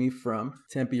joining me from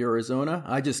Tempe, Arizona.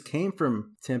 I just came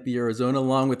from Tempe, Arizona,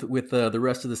 along with the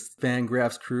rest of the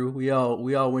Fangraphs crew. We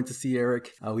all went to see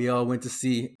Eric. We all went to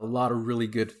see a lot of really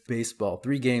good baseball.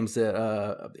 3 games at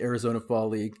Arizona Fall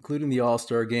League, including the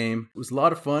All-Star game. It was a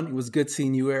lot of fun. It was good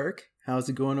seeing you, Eric. How's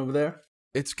it going over there?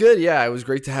 It's good, yeah. It was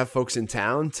great to have folks in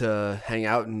town to hang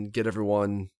out and get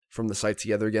everyone from the site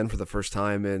together again for the first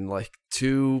time in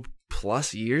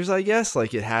 2+ years, I guess.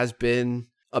 It has been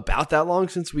about that long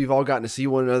since we've all gotten to see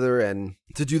one another, and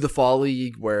to do the Fall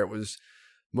League where it was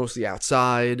mostly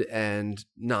outside and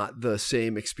not the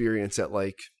same experience that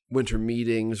winter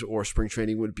meetings or spring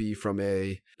training would be from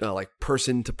a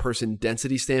person-to-person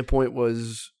density standpoint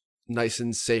was nice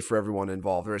and safe for everyone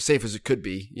involved, or as safe as it could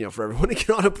be, for everyone to get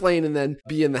on a plane and then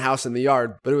be in the house in the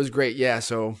yard. But it was great. Yeah.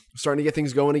 So starting to get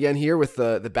things going again here with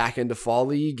the back end of Fall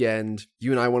League. And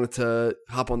you and I wanted to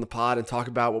hop on the pod and talk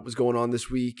about what was going on this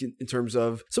week in terms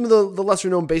of some of the lesser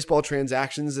known baseball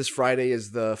transactions. This Friday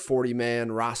is the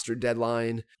 40-man roster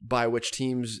deadline, by which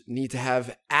teams need to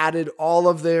have added all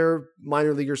of their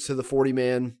minor leaguers to the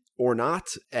 40-man or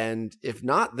not. And if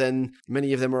not, then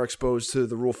many of them are exposed to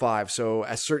the Rule 5. So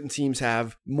as certain teams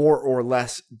have more or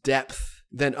less depth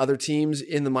than other teams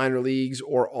in the minor leagues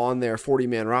or on their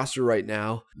 40-man roster right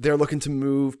now, they're looking to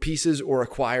move pieces or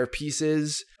acquire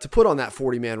pieces to put on that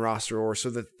 40-man roster, or so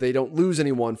that they don't lose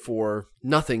anyone for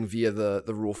nothing via the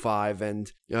Rule 5.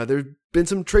 And there's been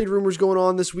some trade rumors going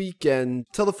on this week, and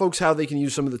tell the folks how they can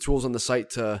use some of the tools on the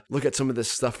site to look at some of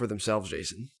this stuff for themselves,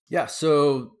 Jason. Yeah,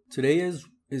 so today is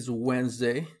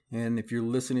Wednesday, and if you're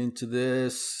listening to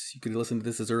this, you could listen to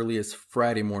this as early as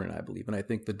Friday morning, I believe, and I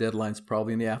think the deadline's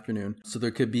probably in the afternoon, so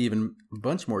there could be even a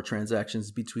bunch more transactions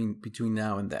between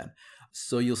now and then.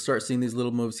 So you'll start seeing these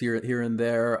little moves here and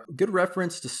there. Good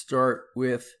reference to start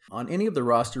with on any of the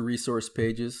roster resource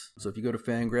pages. So if you go to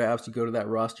Fangraphs, you go to that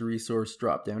roster resource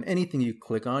drop down. Anything you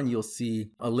click on, you'll see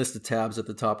a list of tabs at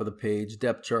the top of the page: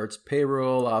 depth charts,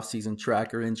 payroll, off-season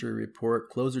tracker, injury report,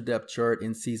 closer depth chart,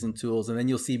 in-season tools, and then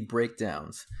you'll see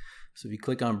breakdowns. So if you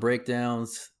click on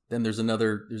breakdowns, then there's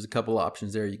a couple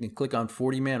options there. You can click on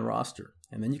 40-man roster,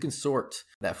 and then you can sort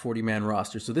that 40-man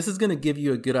roster. So this is going to give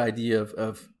you a good idea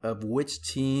of which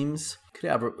teams could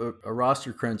have a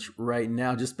roster crunch right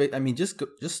now. Just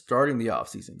starting the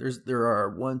offseason. There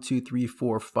are 1, 2, 3,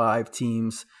 4, 5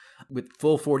 teams with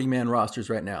full 40-man rosters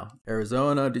right now: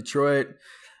 Arizona, Detroit,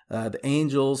 the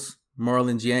Angels,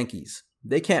 Marlins, Yankees.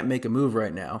 they can't make a move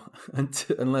right now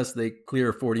unless they clear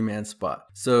a 40-man spot.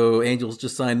 So Angels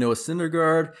just signed Noah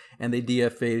Syndergaard, and they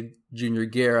DFA'd Junior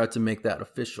Guerra to make that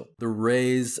official. The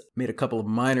Rays made a couple of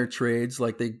minor trades,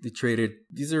 like they traded.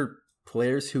 These are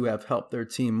players who have helped their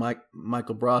team.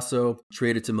 Michael Brasso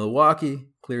traded to Milwaukee,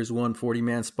 clears one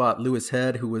 40-man spot. Lewis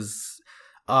Head, who was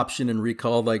optioned and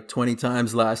recalled like 20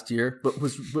 times last year, but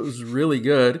was really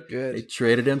good. They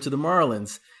traded him to the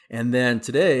Marlins. And then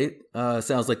today,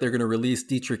 sounds like they're going to release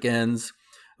Dietrich Enns,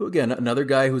 who again, another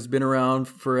guy who's been around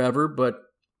forever, but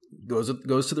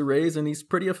goes to the Rays, and he's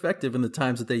pretty effective in the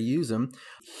times that they use him.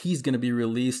 He's going to be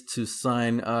released to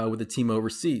sign with a team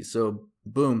overseas. So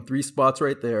boom, 3 spots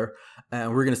right there.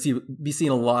 And we're going to be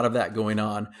seeing a lot of that going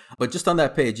on. But just on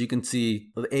that page, you can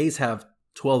see the A's have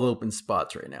 12 open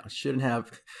spots right now.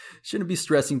 Shouldn't be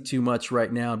stressing too much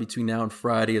right now between now and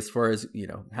Friday as far as,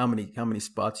 how many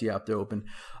spots you have to open.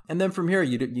 And then from here,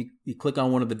 you click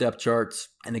on one of the depth charts,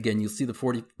 and again, you'll see the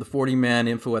 40-man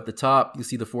info at the top. You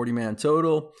see the 40-man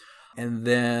total, and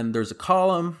then there's a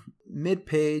column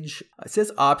mid-page. It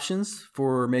says options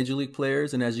for major league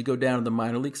players, and as you go down to the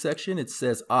minor league section, it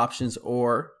says options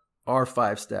or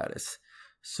R5 status.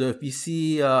 So if you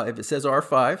see, if it says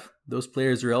R5, those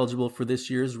players are eligible for this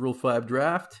year's Rule 5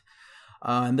 draft.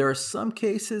 And there are some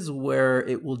cases where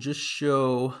it will just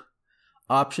show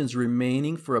options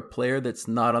remaining for a player that's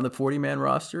not on the 40-man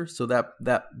roster. So that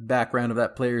background of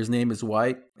that player's name is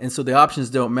white. And so the options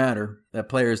don't matter. That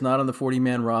player is not on the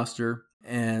 40-man roster.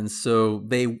 And so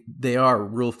they are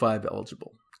Rule 5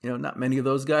 eligible. Not many of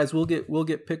those guys will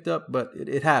get picked up, but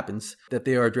it happens that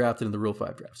they are drafted in the Rule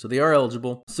 5 draft. So they are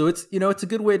eligible. So it's a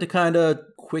good way to kind of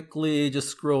quickly just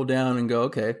scroll down and go,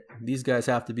 okay, these guys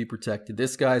have to be protected.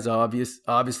 This guy's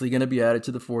obviously going to be added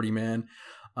to the 40-man.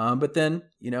 But then,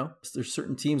 there's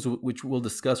certain teams which we'll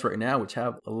discuss right now, which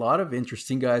have a lot of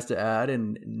interesting guys to add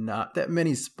and not that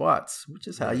many spots, which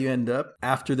is how you end up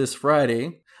after this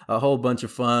Friday, a whole bunch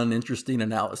of fun, interesting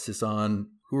analysis on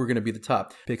who are going to be the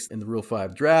top picks in the Rule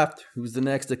 5 draft, who's the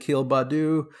next Akil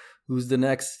Baddoo, who's the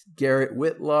next Garrett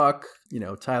Whitlock,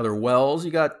 Tyler Wells.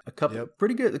 You got a couple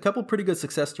pretty good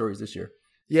success stories this year.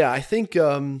 Yeah, I think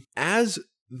as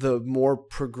the more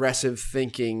progressive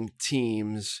thinking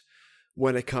teams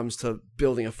when it comes to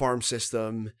building a farm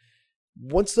system,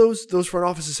 once those front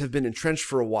offices have been entrenched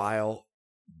for a while,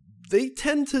 they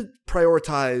tend to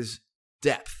prioritize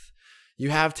depth. You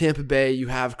have Tampa Bay, you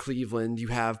have Cleveland, you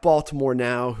have Baltimore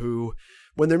now, who,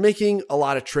 when they're making a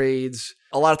lot of trades,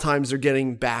 a lot of times they're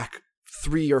getting back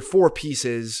 3 or 4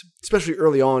 pieces, especially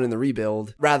early on in the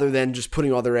rebuild, rather than just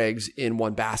putting all their eggs in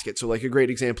one basket. So like a great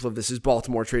example of this is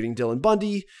Baltimore trading Dylan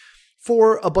Bundy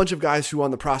for a bunch of guys who on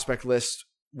the prospect list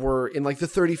were in like the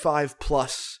 35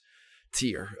 plus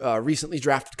tier. Recently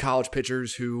drafted college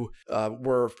pitchers who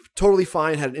were totally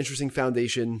fine, had an interesting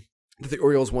foundation that the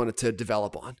Orioles wanted to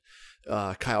develop on.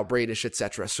 Kyle Bradish,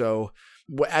 etc. So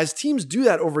as teams do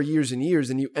that over years and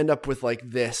years, and you end up with like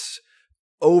this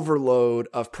overload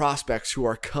of prospects who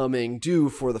are coming due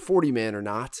for the 40-man or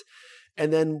not,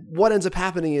 and then what ends up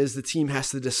happening is the team has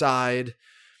to decide,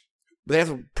 they have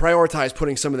to prioritize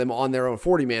putting some of them on their own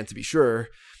 40-man to be sure,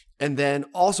 and then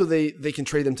also they can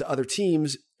trade them to other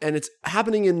teams, and it's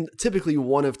happening in typically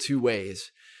one of 2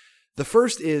 ways. The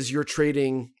first is you're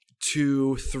trading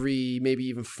 2, 3, maybe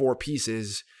even 4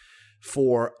 pieces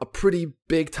for a pretty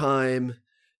big time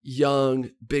young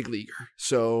big leaguer.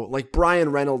 So like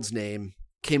Brian Reynolds' name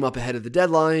came up ahead of the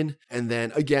deadline. And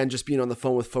then again, just being on the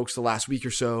phone with folks the last week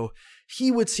or so, he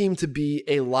would seem to be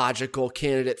a logical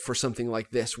candidate for something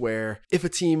like this, where if a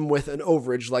team with an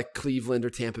overage like Cleveland or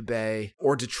Tampa Bay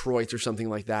or Detroit or something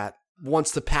like that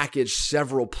wants to package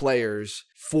several players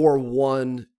for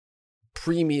one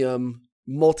premium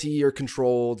multi-year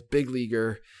controlled big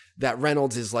leaguer, that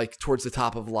Reynolds is like towards the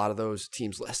top of a lot of those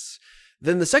teams' lists.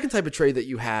 Then the second type of trade that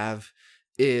you have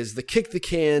is the kick the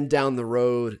can down the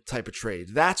road type of trade.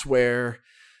 That's where,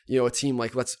 a team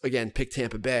like, let's again pick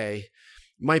Tampa Bay,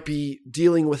 might be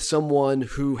dealing with someone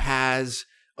who has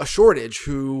a shortage,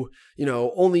 who,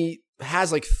 only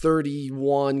has like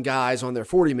 31 guys on their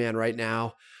 40-man right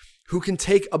now, who can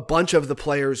take a bunch of the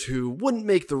players who wouldn't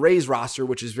make the Rays roster,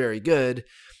 which is very good,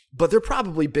 but they're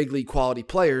probably big league quality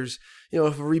players.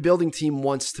 If a rebuilding team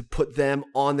wants to put them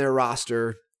on their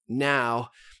roster now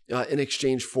in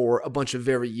exchange for a bunch of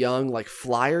very young, like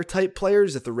flyer type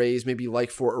players that the Rays maybe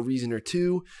like for a reason or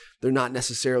two, they're not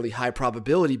necessarily high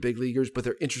probability big leaguers, but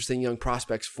they're interesting young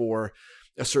prospects for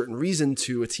a certain reason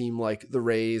to a team like the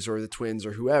Rays or the Twins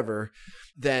or whoever,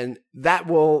 then that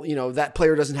will, that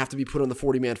player doesn't have to be put on the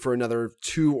 40-man for another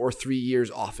 2 or 3 years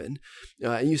often.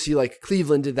 And you see like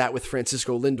Cleveland did that with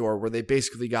Francisco Lindor, where they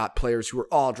basically got players who were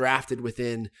all drafted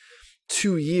within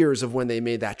 2 years of when they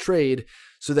made that trade,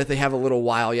 so that they have a little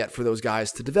while yet for those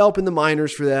guys to develop in the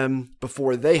minors for them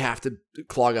before they have to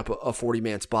clog up a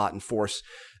 40-man spot and force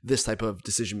this type of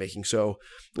decision-making. So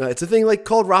it's a thing like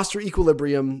called roster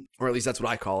equilibrium, or at least that's what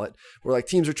I call it, where like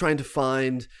teams are trying to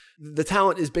find the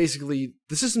talent is basically,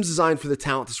 the system's designed for the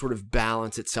talent to sort of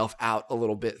balance itself out a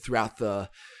little bit throughout the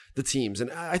teams.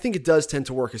 And I think it does tend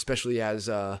to work, especially as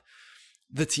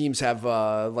the teams have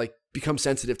become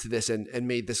sensitive to this and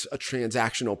made this a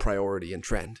transactional priority and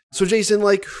trend. So Jason,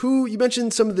 you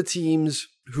mentioned some of the teams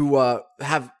who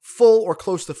have full or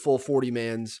close to full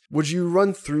 40-mans. Would you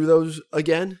run through those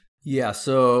again? Yeah,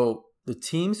 so the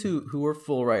teams who are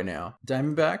full right now: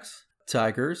 Diamondbacks,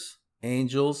 Tigers,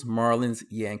 Angels, Marlins,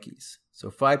 Yankees. So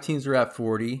 5 teams are at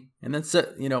 40, and then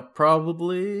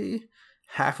probably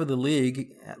half of the league,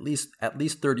 at least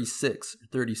 36,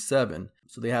 37.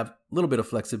 So they have a little bit of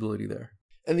flexibility there.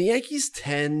 And the Yankees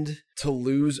tend to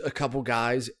lose a couple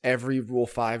guys every Rule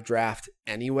 5 draft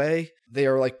anyway. They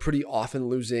are pretty often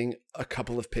losing a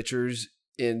couple of pitchers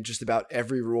in just about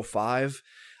every Rule 5.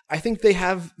 I think they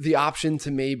have the option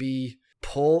to maybe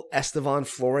pull Estevan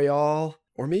Florial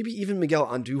or maybe even Miguel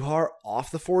Andujar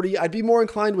off the 40. I'd be more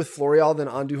inclined with Florial than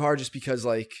Andujar, just because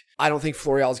I don't think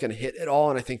Florial is going to hit at all.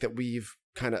 And I think that we've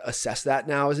kind of assess that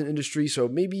now as an industry. So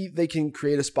maybe they can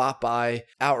create a spot by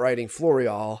outrighting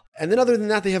Florial. And then other than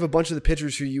that, they have a bunch of the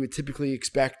pitchers who you would typically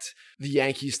expect the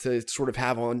Yankees to sort of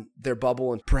have on their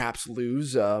bubble and perhaps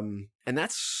lose. And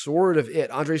that's sort of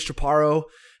it. Andres Chaparro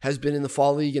has been in the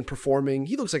fall league and performing.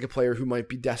 He looks like a player who might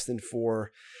be destined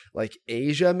for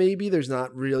Asia, maybe. There's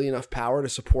not really enough power to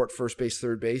support first base,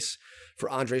 third base for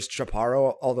Andres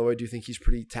Chaparro, although I do think he's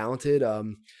pretty talented.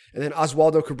 And then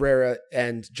Oswaldo Cabrera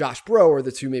and Josh Breaux are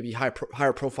the two maybe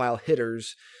higher profile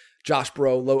hitters. Josh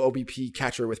Breaux, low OBP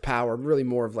catcher with power, really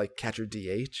more of catcher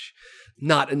DH.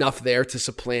 Not enough there to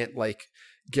supplant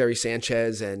Gary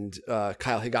Sanchez and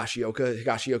Kyle Higashioka.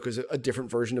 Higashioka is a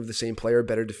different version of the same player,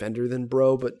 better defender than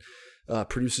Breaux, but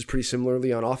produces pretty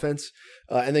similarly on offense.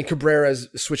 And then Cabrera's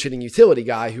switch hitting utility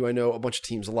guy, who I know a bunch of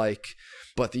teams like,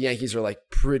 but the Yankees are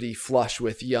pretty flush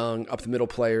with young up the middle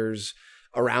players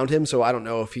around him. So I don't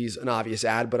know if he's an obvious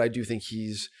ad, but I do think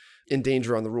he's in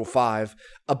danger on the Rule 5.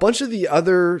 A bunch of the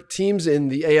other teams in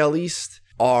the AL East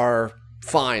are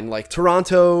fine.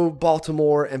 Toronto,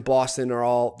 Baltimore, and Boston they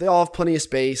all have plenty of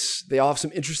space. They all have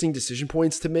some interesting decision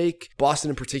points to make. Boston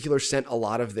in particular sent a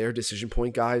lot of their decision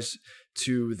point guys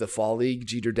to the fall league.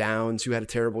 Jeter Downs, who had a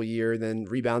terrible year, then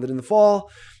rebounded in the fall.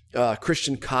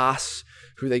 Christian Koss,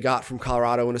 who they got from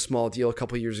Colorado in a small deal a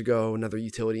couple years ago, another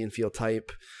utility infield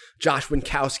type. Josh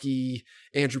Winkowski,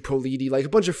 Andrew Politi, a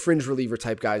bunch of fringe reliever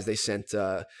type guys they sent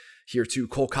here too.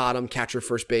 Cole Cottom, catcher,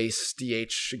 first base,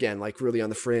 DH, again, really on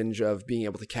the fringe of being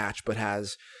able to catch, but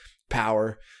has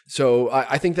power. So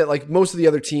I think that most of the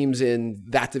other teams in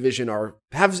that division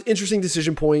have interesting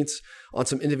decision points on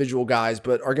some individual guys,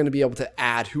 but are going to be able to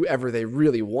add whoever they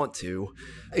really want to,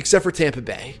 except for Tampa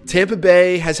Bay. Tampa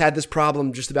Bay has had this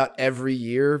problem just about every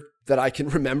year that I can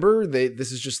remember.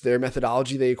 This is just their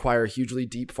methodology. They acquire a hugely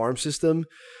deep farm system.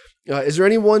 Is there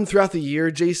anyone throughout the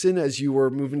year, Jason, as you were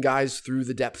moving guys through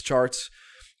the depth charts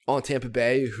on Tampa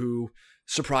Bay, who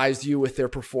surprised you with their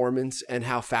performance and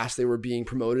how fast they were being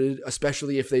promoted,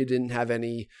 especially if they didn't have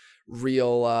any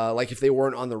real, if they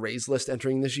weren't on the Rays list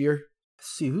entering this year?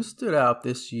 See, who stood out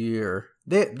this year?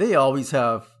 They always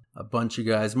have a bunch of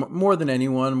guys, more than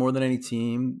anyone, more than any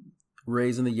team.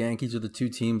 Rays and the Yankees are the two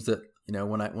teams that,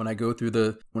 when I go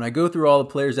through all the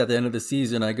players at the end of the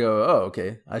season, I go, oh,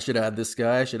 okay, I should add this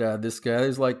guy, I should add this guy.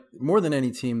 There's more than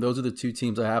any team, those are the two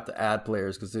teams I have to add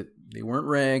players because they weren't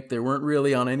ranked, they weren't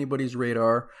really on anybody's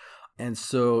radar. And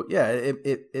so, yeah,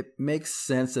 it makes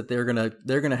sense that they're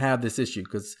gonna have this issue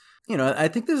because, I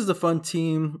think this is a fun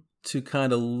team to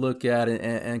kind of look at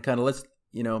and kind of let's,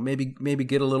 maybe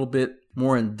get a little bit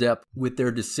more in depth with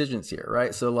their decisions here,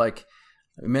 right? So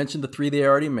I mentioned the 3 they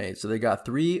already made. So they got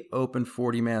 3 open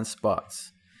 40-man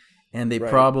spots. And they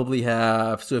probably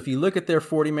have, so if you look at their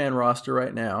 40-man roster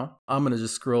right now, I'm going to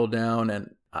just scroll down and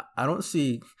I don't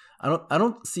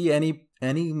see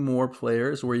any more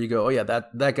players where you go, oh yeah,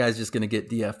 that guy's just going to get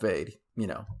DFA'd.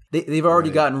 They've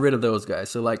already gotten rid of those guys.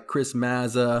 So Chris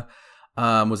Mazza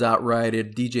was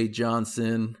outrighted, DJ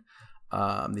Johnson, they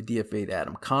DFA'd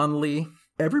Adam Conley.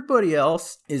 Everybody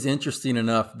else is interesting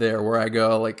enough there where I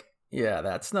go yeah,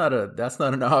 that's not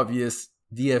an obvious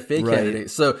DFA Right. candidate.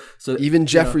 So Even you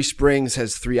Jeffrey Springs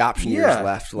has 3 option years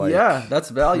left. Like, yeah, that's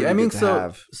value. I pretty mean, good to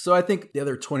have. so I think the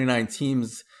other 29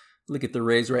 teams look at the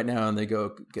Rays right now and they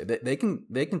go, they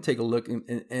can take a look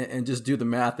and just do the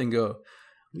math and go,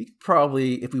 we could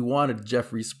probably, if we wanted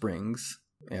Jeffrey Springs,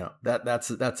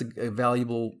 that's a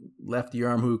valuable lefty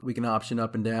arm who we can option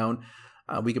up and down.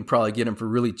 We can probably get him for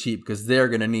really cheap because they're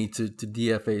going to need to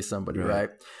DFA somebody, right?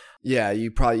 Yeah,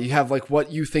 you have like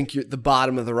what you think the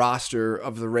bottom of the roster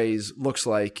of the Rays looks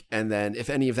like, and then if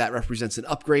any of that represents an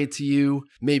upgrade to you,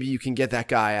 maybe you can get that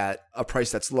guy at a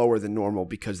price that's lower than normal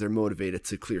because they're motivated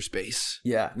to clear space.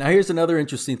 Yeah. Now here's another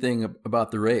interesting thing about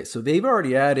the Rays. So they've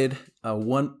already added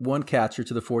one catcher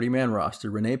to the 40-man roster,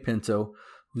 Rene Pinto,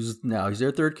 he's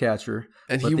their third catcher,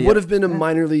 and he would have been a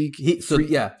minor league.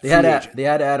 They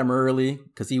had Adam early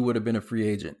because he would have been a free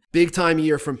agent. Big time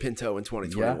year from Pinto in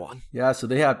 2021. Yeah. So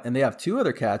they have 2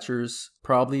 other catchers.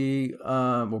 Probably,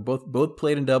 both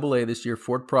played in Double-A this year.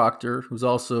 Ford Proctor, who's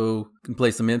also can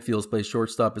play some infields, plays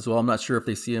shortstop as well. I'm not sure if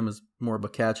they see him as more of a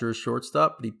catcher or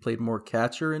shortstop, but he played more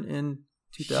catcher in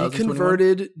 2021. He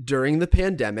converted during the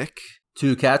pandemic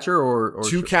to catcher or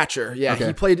to catcher. Yeah, okay.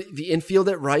 He played the infield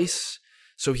at Rice.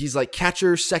 So he's like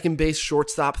catcher, second base,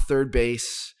 shortstop, third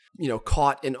base,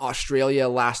 caught in Australia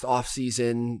last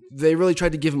offseason. They really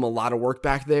tried to give him a lot of work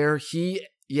back there.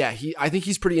 I think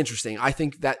he's pretty interesting. I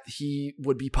think that he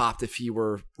would be popped if he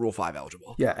were Rule 5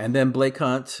 eligible. Yeah, and then Blake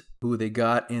Hunt, who they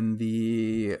got in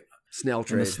the Snell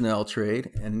trade,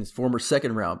 and his former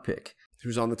second round pick.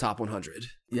 Who's on the top 100.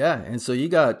 Yeah, and so you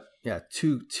got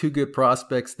two good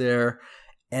prospects there.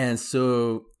 And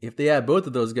so if they add both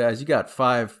of those guys, you got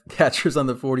 5 catchers on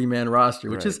the 40-man roster,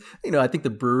 which is, I think the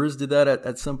Brewers did that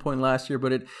at some point last year.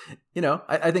 But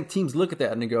I think teams look at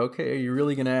that and they go, okay, are you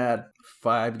really going to add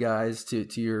 5 guys to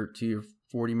your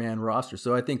 40-man roster?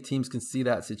 So I think teams can see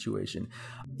that situation.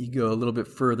 You go a little bit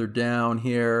further down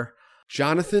here.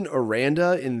 Jonathan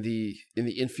Aranda in the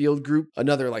infield group,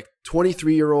 another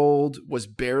 23-year-old, was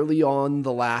barely on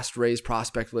the last Rays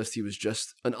prospect list. He was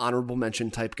just an honorable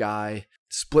mention type guy.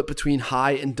 Split between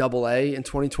high and Double-A in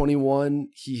 2021.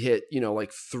 He hit,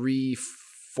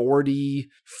 340,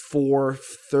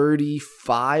 430,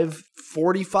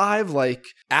 545,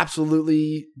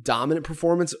 absolutely dominant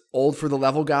performance. Old for the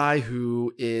level guy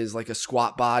who is a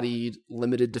squat-bodied,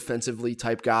 limited defensively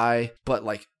type guy, but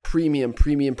premium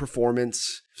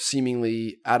performance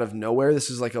seemingly out of nowhere. This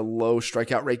is a low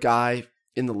strikeout rate guy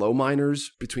in the low minors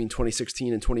between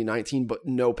 2016 and 2019, but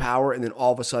no power. And then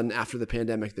all of a sudden after the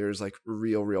pandemic, there's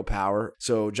real power.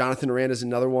 So Jonathan Aranda is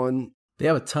another one. They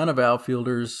have a ton of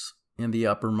outfielders in the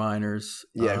upper minors.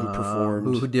 Yeah, who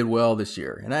performed. Who did well this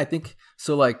year. And I think,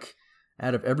 so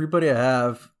out of everybody I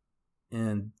have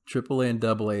in AAA and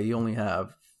AA, you only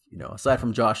have, aside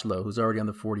from Josh Lowe, who's already on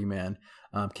the 40-man,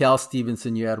 Cal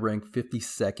Stevenson, you had ranked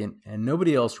 52nd, and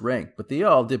nobody else ranked, but they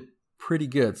all did pretty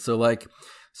good.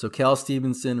 So Cal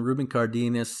Stevenson, Ruben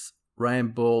Cardenas, Ryan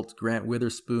Bolt, Grant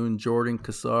Witherspoon, Jordan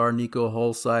Cassar, Nico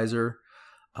Holsizer,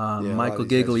 Michael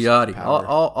Gigliotti,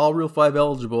 all Rule 5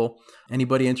 eligible.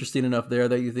 Anybody interested enough there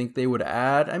that you think they would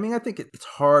add? I mean, I think it's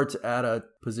hard to add a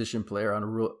position player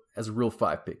as a Rule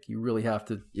 5 pick. You really have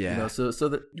to,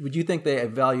 would you think they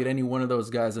valued any one of those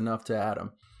guys enough to add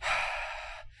them?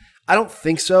 I don't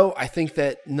think so. I think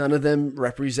that none of them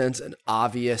represents an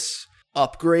obvious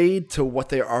upgrade to what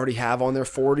they already have on their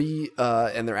 40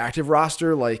 and their active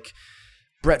roster.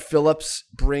 Brett Phillips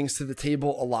brings to the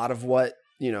table a lot of what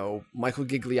Michael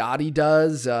Gigliotti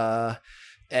does,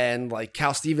 and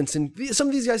Cal Stevenson. Some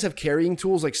of these guys have carrying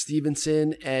tools like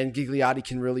Stevenson, and Gigliotti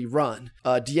can really run.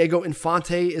 Diego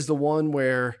Infante is the one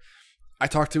where I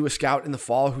talked to a scout in the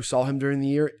fall who saw him during the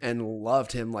year and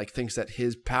loved him, thinks that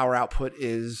his power output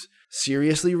is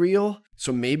seriously real.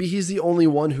 So maybe he's the only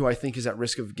one who I think is at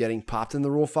risk of getting popped in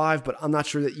the Rule 5, but I'm not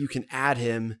sure that you can add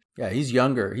him. Yeah, he's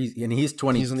younger. He's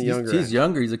 20. He's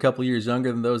younger. He's a couple years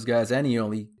younger than those guys, and he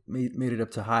only made it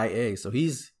up to high A. So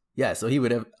so he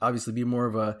would obviously be more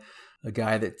of a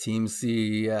guy that teams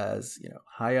see as,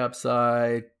 high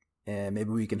upside, and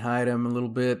maybe we can hide him a little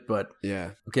bit. But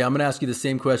yeah. Okay, I'm going to ask you the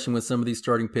same question with some of these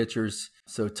starting pitchers.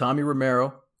 So Tommy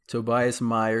Romero, Tobias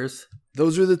Myers.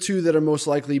 Those are the 2 that are most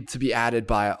likely to be added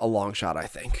by a long shot, I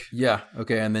think. Yeah.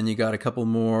 Okay. And then you got a couple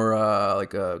more,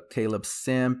 Caleb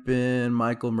Sampin,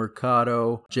 Michael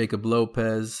Mercado, Jacob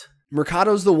Lopez.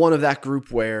 Mercado's the one of that group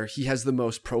where he has the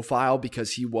most profile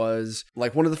because he was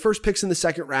one of the first picks in the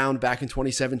second round back in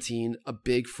 2017, a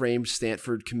big framed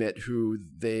Stanford commit who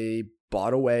they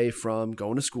bought away from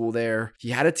going to school there. He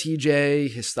had a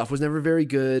TJ. His stuff was never very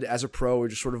good as a pro. We're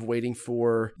just sort of waiting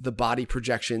for the body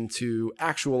projection to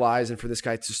actualize and for this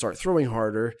guy to start throwing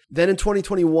harder. Then in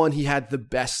 2021, he had the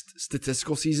best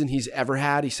statistical season he's ever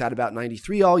had. He sat about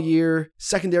 93 all year.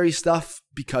 Secondary stuff,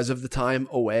 because of the time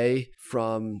away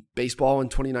from baseball in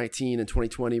 2019 and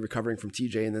 2020, recovering from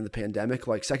TJ and then the pandemic,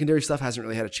 like secondary stuff hasn't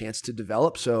really had a chance to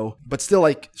develop. So, but still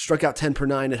like struck out 10 per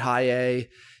 9 at high A.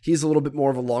 He's a little bit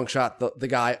more of a long shot, the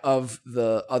guy of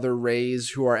the other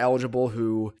Rays who are eligible,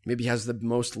 who maybe has the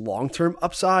most long-term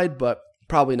upside, but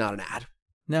probably not an ad.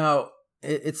 Now,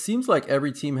 it seems like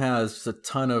every team has a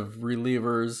ton of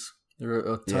relievers. There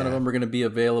are a ton of them are going to be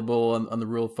available on the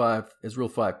Rule 5 as Rule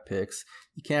 5 picks.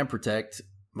 You can protect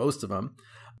most of them.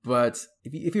 But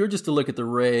if you were just to look at the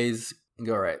Rays and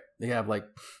go, all right, they have like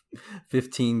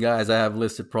 15 guys I have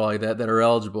listed probably that are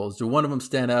eligible. Do one of them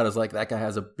stand out as like that guy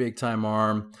has a big time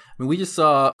arm? I mean, we just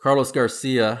saw Carlos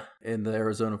Garcia in the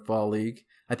Arizona Fall League.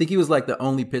 I think he was like the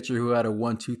only pitcher who had a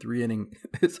 1-2-3 inning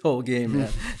this whole game, man.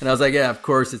 And I was like, yeah, of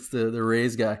course it's the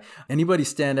Rays guy. Anybody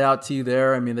stand out to you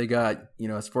there? I mean, they got,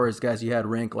 as far as guys you had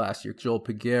ranked last year, Joel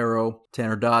Peguero,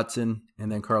 Tanner Dotson,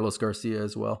 and then Carlos Garcia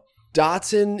as well.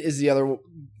 Dotson is the other,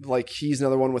 like he's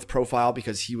another one with profile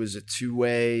because he was a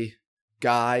two-way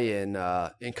guy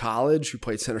in college who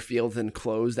played center field and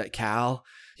closed at Cal.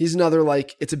 He's another,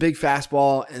 like, it's a big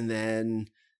fastball and then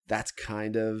that's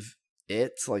kind of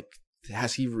it. Like,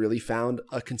 has he really found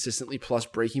a consistently plus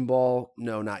breaking ball?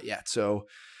 No, not yet. So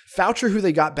Foucher, who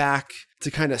they got back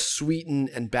to kind of sweeten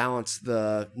and balance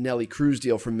the Nelly Cruz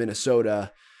deal from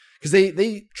Minnesota, because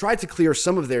they tried to clear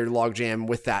some of their logjam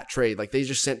with that trade. Like they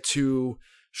just sent 2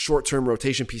 short-term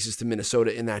rotation pieces to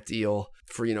Minnesota in that deal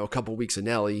for, a couple weeks of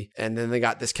Nelly. And then they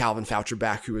got this Calvin Foucher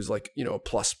back who is like, a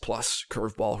plus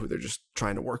curveball who they're just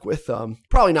trying to work with.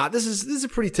 Probably not. This is a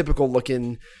pretty typical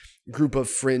looking group of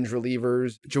fringe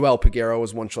relievers. Joel Peguero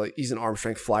was one, like he's an arm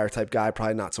strength flyer type guy,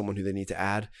 probably not someone who they need to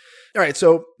add. All right,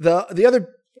 so the other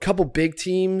couple big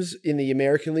teams in the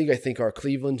American League, I think, are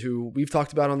Cleveland, who we've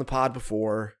talked about on the pod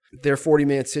before. They're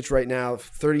 40-man sitch right now,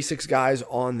 36 guys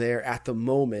on there at the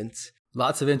moment.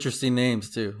 Lots of interesting names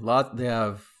too. They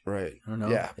have, right? I don't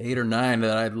know, 8 or 9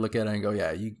 that I'd look at and go,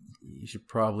 yeah, you should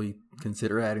probably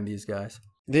consider adding these guys.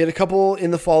 They had a couple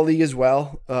in the fall league as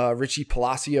well. Richie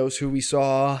Palacios, who we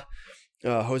saw.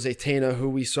 Jose Tena, who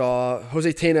we saw.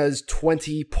 Jose Tena's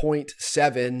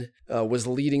 20.7 was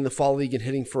leading the fall league and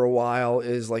hitting for a while,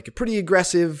 is like a pretty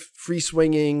aggressive,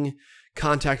 free-swinging,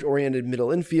 contact-oriented middle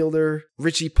infielder.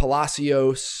 Richie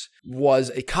Palacios was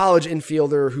a college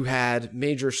infielder who had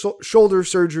major shoulder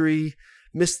surgery,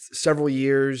 missed several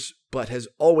years, but has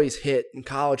always hit. In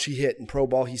college, he hit. In pro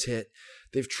ball, he's hit.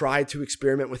 They've tried to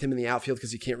experiment with him in the outfield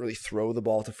because he can't really throw the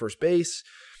ball to first base.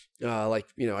 I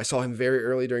saw him very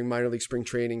early during minor league spring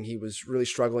training. He was really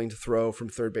struggling to throw from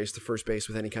third base to first base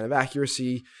with any kind of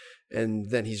accuracy.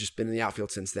 And then he's just been in the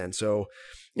outfield since then. So,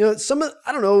 I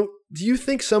don't know, do you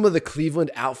think some of the Cleveland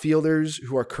outfielders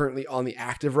who are currently on the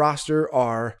active roster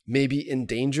are maybe in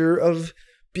danger of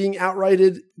being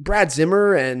outrighted? Brad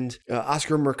Zimmer and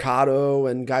Oscar Mercado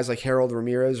and guys like Harold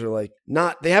Ramirez are like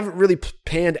they haven't really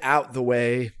panned out the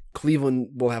way Cleveland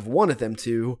will have wanted them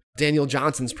to. Daniel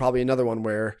Johnson's probably another one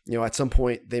where, at some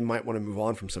point they might want to move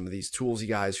on from some of these toolsy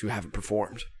guys who haven't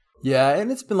performed. Yeah,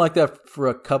 and it's been like that for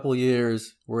a couple of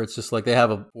years where it's just like they have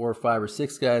 4 or 5 or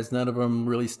 6 guys. None of them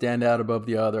really stand out above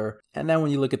the other. And then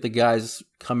when you look at the guys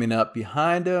coming up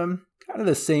behind them, kind of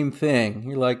the same thing.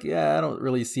 You're like, yeah, I don't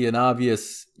really see an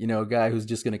obvious, guy who's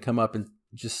just going to come up and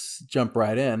just jump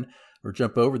right in or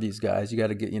jump over these guys. You got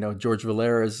to get, George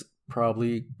Valera's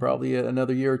probably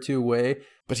another year or 2 away.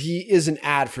 But he is an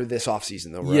ad for this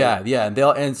offseason though, right? Yeah.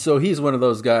 And so he's one of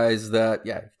those guys that,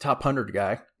 top 100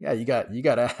 guy. Yeah, you got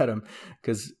to add him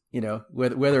because,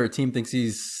 whether a team thinks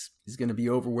he's going to be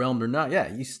overwhelmed or not,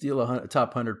 you steal a top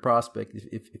 100 prospect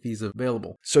if he's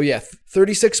available. So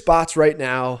 36 spots right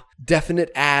now. Definite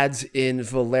ads in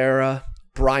Valera,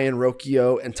 Brian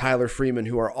Rocchio, and Tyler Freeman,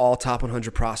 who are all top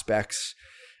 100 prospects.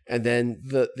 And then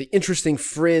the interesting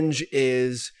fringe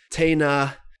is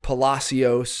Tena,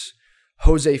 Palacios,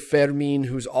 Jose Fermin,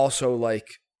 who's also like,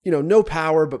 no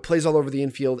power, but plays all over the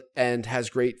infield and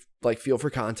has great feel for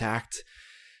contact.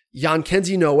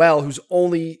 Yankenzie Noel,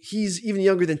 he's even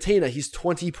younger than Tena. He's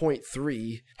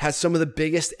 20.3, has some of the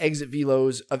biggest exit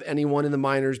velos of anyone in the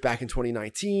minors back in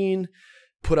 2019.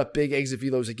 Put up big exit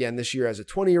velos again this year as a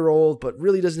 20-year-old, but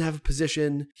really doesn't have a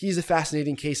position. He's a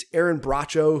fascinating case. Aaron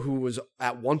Bracho, who was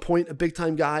at one point a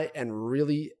big-time guy and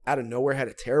really out of nowhere had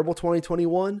a terrible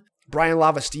 2021. Brian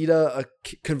Lavastida, a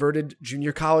converted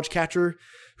junior college catcher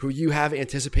who you have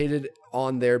anticipated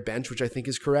on their bench, which I think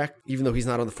is correct, even though he's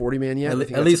not on the 40-man yet.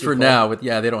 At least for now.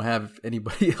 They don't have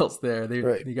anybody else there. They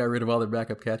got rid of all their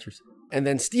backup catchers. And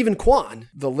then Stephen Kwan,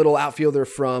 the little outfielder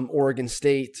from Oregon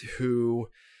State, who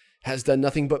has done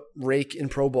nothing but rake in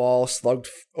pro ball, slugged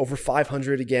over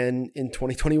 500 again in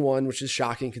 2021, which is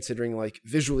shocking considering like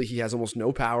visually he has almost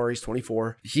no power. He's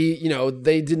 24.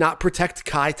 They did not protect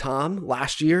Kai Tom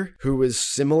last year, who was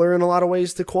similar in a lot of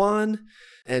ways to Kwan,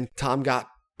 and Tom got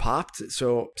popped.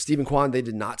 So Stephen Kwan, they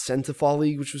did not send to fall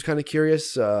league, which was kind of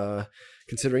curious,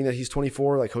 considering that he's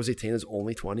 24. Like Jose Tena's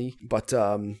only 20. But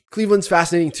Cleveland's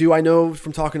fascinating too. I know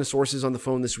from talking to sources on the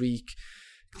phone this week,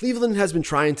 Cleveland has been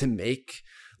trying to make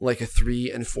like a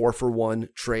 3 and 4 for 1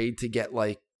 trade to get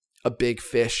like a big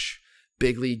fish,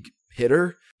 big league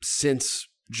hitter since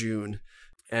June.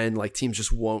 And like teams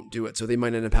just won't do it. So they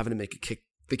might end up having to make a kick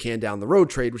the can down the road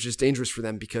trade, which is dangerous for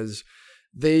them because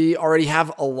they already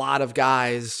have a lot of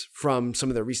guys from some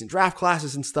of their recent draft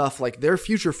classes and stuff. Like their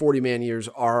future 40-man years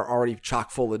are already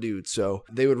chock full of dudes. So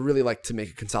they would really like to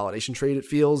make a consolidation trade, it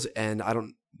feels. And I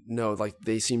don't know, like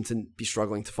they seem to be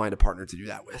struggling to find a partner to do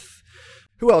that with.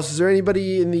 Who else? Is there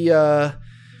anybody in the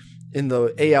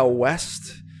AL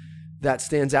West that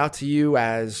stands out to you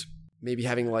as maybe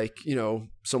having like,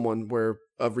 someone where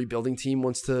a rebuilding team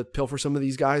wants to pilfer some of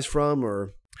these guys from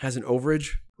or has an overage?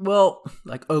 Well,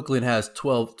 like Oakland has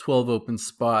 12 open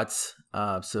spots,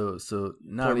 so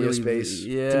not plenty really of space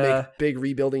to make big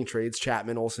rebuilding trades.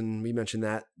 Chapman, Olsen, we mentioned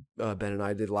that. Ben and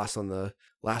I did last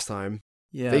time.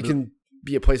 Yeah, they can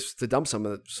be a place to dump some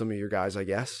of your guys, I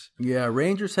guess. Yeah,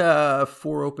 Rangers have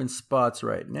 4 open spots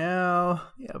right now.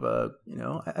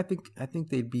 I think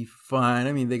they'd be fine.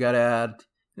 I mean, they got to add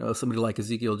somebody like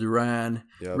Ezekiel Duran.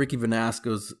 Yep. Ricky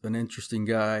Vanasco's an interesting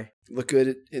guy. Look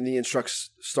good in the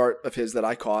Instructs start of his that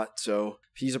I caught, so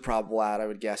he's a probable ad, I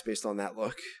would guess, based on that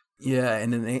look. Yeah,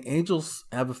 and then the Angels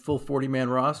have a full 40-man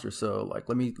roster, so like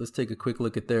let's take a quick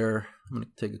look at their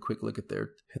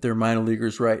minor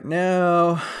leaguers right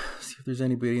now. See if there's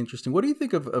anybody interesting. What do you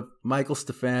think of Michael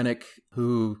Stefanik,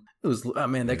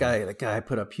 that guy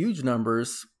put up huge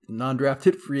numbers.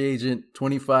 Non-drafted free agent,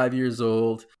 25 years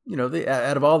old. They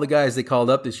out of all the guys they called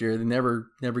up this year, they never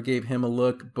gave him a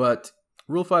look. But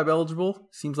Rule 5 eligible,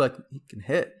 seems like he can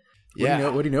hit.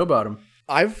 What do you know about him?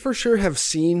 I for sure have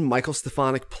seen Michael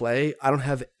Stefanik play. I don't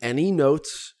have any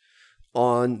notes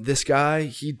on this guy.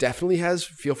 He definitely has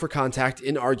feel for contact,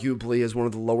 inarguably as one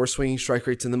of the lower swinging strike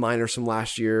rates in the minors from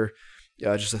last year.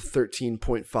 Just a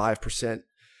 13.5%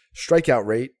 strikeout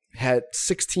rate. Had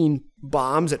 16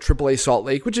 bombs at AAA Salt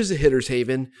Lake, which is a hitter's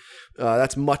haven.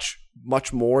 That's much,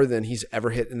 much more than he's ever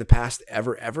hit in the past,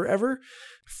 ever.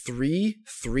 3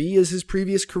 is his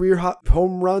previous career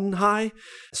home run high.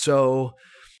 So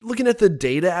looking at the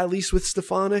data, at least with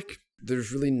Stefanik,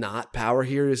 there's really not power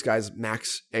here. This guy's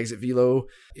max exit velo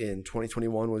in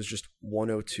 2021 was just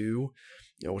 102,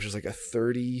 which is like a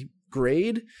 30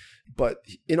 grade. But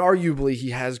inarguably,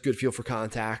 he has good feel for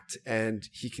contact, and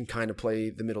he can kind of play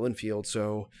the middle infield.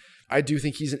 So I do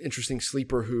think he's an interesting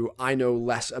sleeper who I know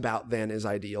less about than is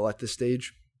ideal at this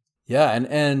stage. Yeah,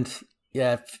 and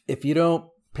if you don't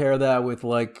pair that with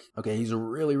he's a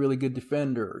really, really good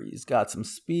defender. He's got some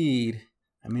speed.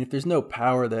 I mean, if there's no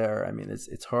power there, I mean,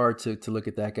 it's hard to look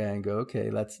at that guy and go,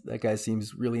 okay, that guy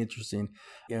seems really interesting.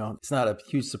 It's not a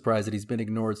huge surprise that he's been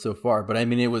ignored so far. But I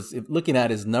mean, looking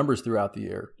at his numbers throughout the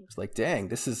year, it's like, dang,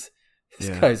 this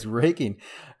guy's raking.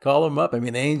 Call him up. I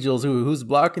mean, the Angels, who's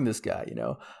blocking this guy?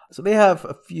 So they have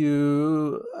a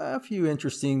few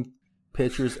interesting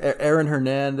pitchers. Aaron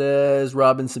Hernandez,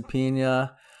 Robinson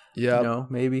Pena. Yeah,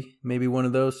 maybe one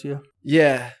of those.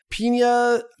 Yeah,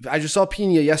 Pena. I just saw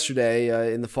Pena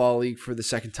yesterday in the fall league for the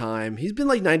second time. He's been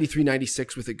like 93,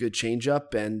 96 with a good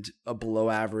changeup and a below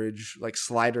average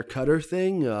slider cutter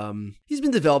thing. He's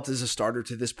been developed as a starter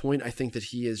to this point. I think that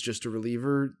he is just a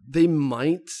reliever. They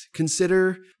might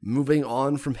consider moving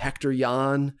on from Hector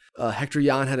Yan. Hector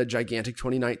Yan had a gigantic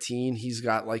 2019. He's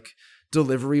got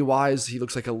delivery-wise, he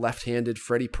looks like a left-handed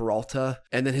Freddie Peralta,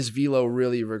 and then his velo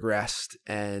really regressed,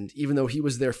 and even though he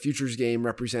was their Futures Game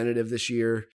representative this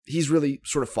year, he's really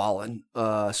sort of fallen.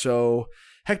 So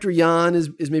Hector Yan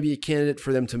is maybe a candidate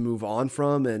for them to move on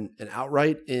from and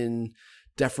outright in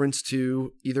deference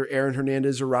to either Aaron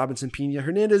Hernandez or Robinson Pena.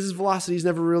 Hernandez's velocity's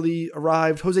never really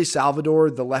arrived. Jose Salvador,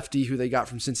 the lefty who they got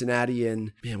from Cincinnati,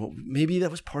 and maybe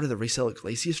that was part of the Raisel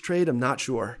Iglesias trade. I'm not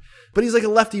sure. But he's like a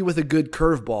lefty with a good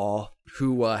curveball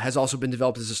who has also been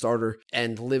developed as a starter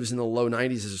and lives in the low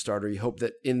 90s as a starter. You hope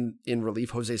that in relief,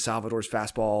 Jose Salvador's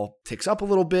fastball ticks up a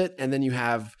little bit, and then you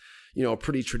have a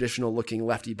pretty traditional looking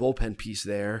lefty bullpen piece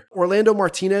there. Orlando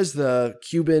Martinez, the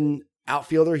Cuban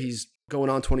outfielder, he's going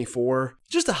on 24.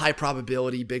 Just a high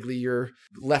probability big leaguer,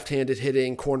 left-handed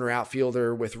hitting corner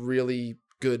outfielder with really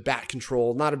good bat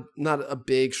control. Not a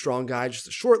big, strong guy, just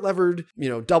a short levered,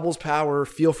 doubles power,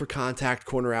 feel for contact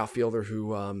corner outfielder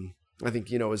who I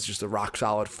think, is just a rock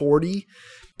solid 40.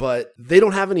 But they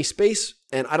don't have any space,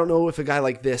 and I don't know if a guy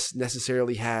like this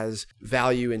necessarily has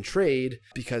value in trade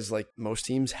because like most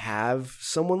teams have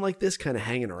someone like this kind of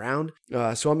hanging around.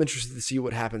 So I'm interested to see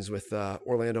what happens with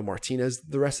Orlando Martinez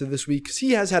the rest of this week because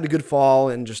he has had a good fall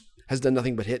and just has done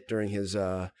nothing but hit during his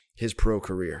pro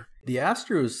career. The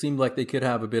Astros seemed like they could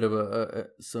have a bit of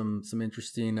some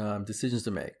interesting decisions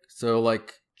to make. So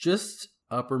like just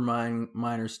upper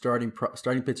minor starting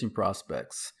pitching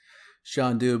prospects.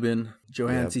 Sean Dubin,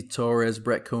 Johansi Torres,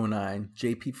 Brett Conine,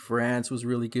 JP France was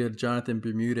really good. Jonathan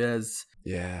Bermudez.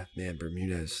 Yeah, man,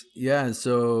 Bermudez. Yeah, and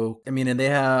so, and they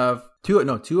have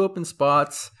two open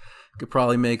spots. Could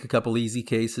probably make a couple easy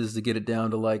cases to get it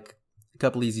down to like a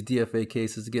couple easy DFA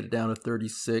cases to get it down to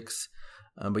 36.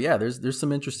 But yeah, there's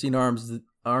some interesting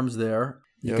arms there.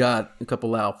 You got a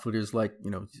couple outfitters like,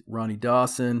 Ronnie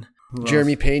Dawson.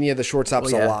 Jeremy Pena, the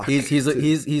shortstop's a lock. He's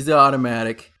the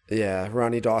automatic. Yeah,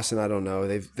 Ronnie Dawson, I don't know.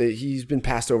 He's been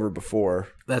passed over before.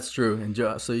 That's true.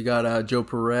 And so you got Joe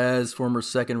Perez, former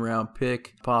second-round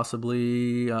pick,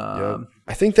 possibly. Yep.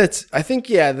 I think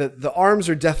the arms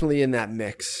are definitely in that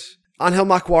mix. Angel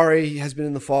Makwari has been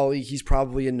in the fall league. He's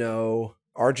probably a no.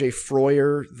 RJ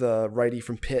Freuer, the righty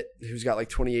from Pitt, who's got like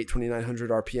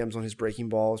 2,900 RPMs on his breaking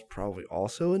ball, is probably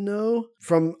also a no.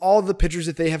 From all the pitchers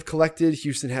that they have collected,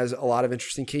 Houston has a lot of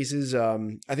interesting cases.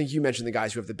 I think you mentioned the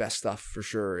guys who have the best stuff for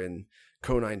sure in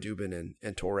Conine, Dubin,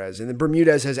 and Torres. And then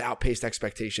Bermudez has outpaced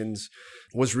expectations,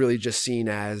 was really just seen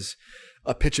as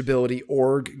a pitchability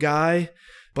org guy,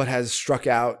 but has struck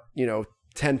out,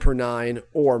 10 per 9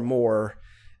 or more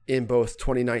in both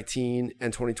 2019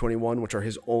 and 2021, which are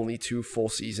his only 2 full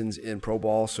seasons in pro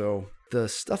ball. So the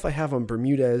stuff I have on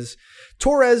Bermudez,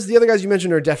 Torres, the other guys you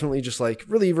mentioned are definitely just like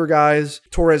reliever guys.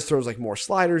 Torres throws like more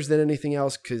sliders than anything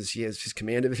else because his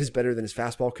command of it is better than his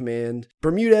fastball command.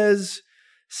 Bermudez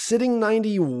sitting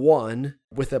 91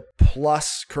 with a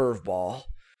plus curveball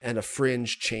and a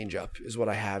fringe changeup is what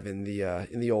I have in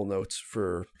the old notes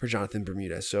for Jonathan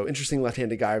Bermudez. So interesting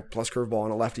left-handed guy plus curveball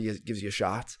and a lefty gives you a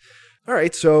shot. All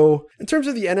right, so in terms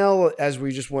of the NL, as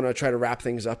we just want to try to wrap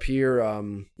things up here,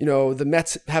 the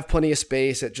Mets have plenty of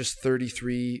space at just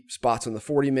 33 spots on the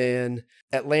 40-man.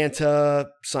 Atlanta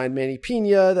signed Manny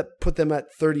Pena, that put them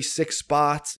at 36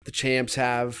 spots. The Champs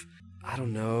have, I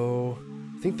don't know,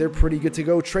 I think they're pretty good to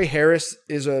go. Trey Harris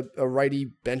is a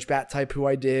righty bench bat type who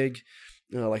I dig,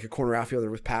 like a corner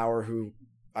outfielder with power who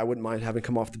I wouldn't mind having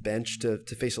come off the bench to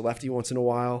face a lefty once in a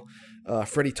while.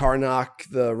 Freddie Tarnok,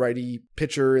 the righty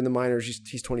pitcher in the minors,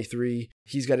 he's 23.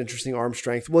 He's got interesting arm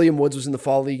strength. William Woods was in the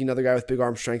fall league, another guy with big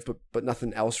arm strength, but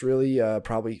nothing else really.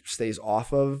 Probably stays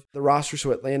off of the roster.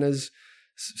 So Atlanta's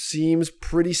seems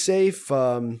pretty safe.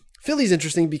 Philly's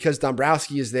interesting because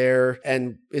Dombrowski is there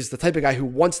and is the type of guy who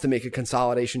wants to make a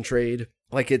consolidation trade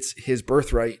like it's his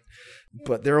birthright.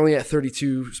 But they're only at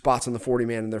 32 spots on the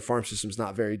 40-man, and their farm system's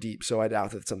not very deep, so I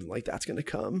doubt that something like that's going to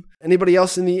come. Anybody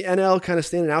else in the NL kind of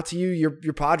standing out to you?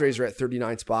 Your Padres are at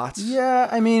 39 spots. Yeah,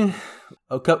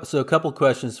 a couple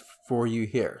questions for you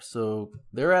here. So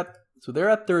they're at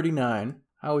 39.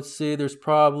 I would say there's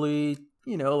probably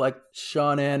like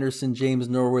Sean Anderson, James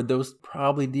Norwood, those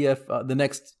probably the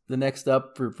next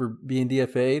up for being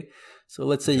DFA'd. So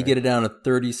let's say you get it down to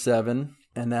 37,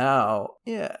 and now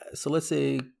so let's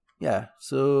say. Yeah,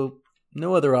 so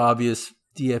no other obvious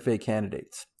DFA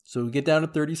candidates. So we get down to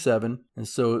 37, and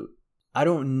so I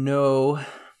don't know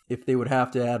if they would have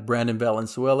to add Brandon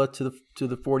Valenzuela to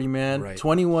the 40-man. Right.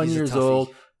 21 years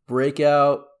old,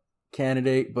 breakout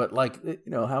candidate, but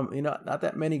not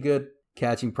that many good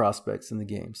catching prospects in the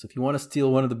game. So if you want to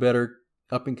steal one of the better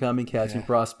up-and-coming catching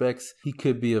prospects, he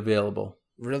could be available.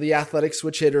 Really athletic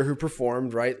switch hitter who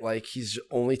performed, right? Like he's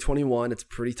only 21. It's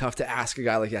pretty tough to ask a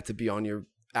guy like that to be on your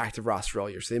active roster all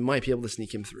year, so they might be able to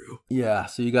sneak him through. Yeah,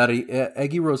 so you got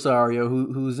Eggy Rosario,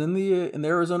 who's in the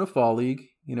Arizona Fall League,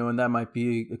 and that might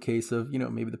be a case of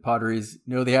maybe the Padres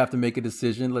they have to make a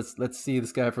decision. Let's see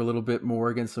this guy for a little bit more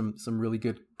against some really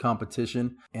good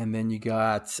competition. And then you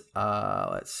got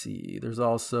let's see, there's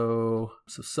also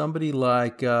somebody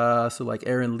like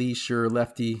Aaron Leisure,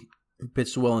 lefty, who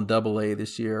pitched well in Double-A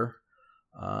this year.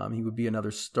 He would be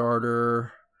another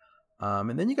starter.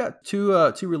 And then you got two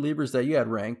relievers that you had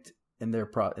ranked in their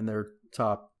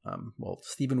top.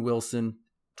 Stephen Wilson,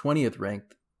 20th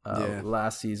ranked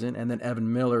last season, and then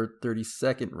Evan Miller,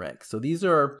 32nd rank. So these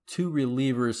are two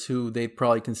relievers who they'd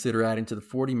probably consider adding to the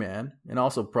 40-man, and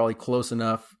also probably close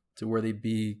enough to where they'd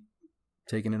be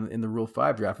taken in the Rule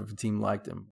 5 draft if a team liked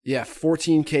him. Yeah,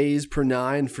 14 Ks per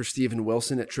 9 for Steven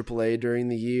Wilson at AAA during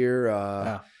the year.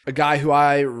 A guy who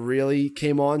I really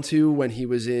came on to when he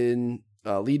was in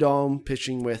Lidom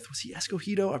pitching with, was he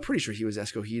Escogido? I'm pretty sure he was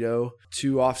Escogido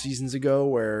 2 off seasons ago,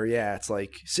 where, yeah, it's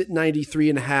like sitting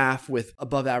 93.5 with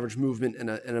above average movement and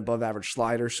an above average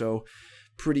slider. So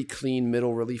pretty clean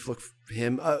middle relief look for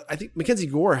him. I think Mackenzie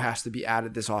Gore has to be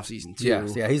added this offseason too.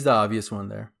 Yes, yeah, he's the obvious one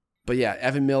there. But yeah,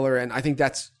 Evan Miller, and I think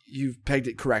you've pegged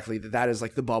it correctly, that is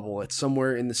like the bubble. It's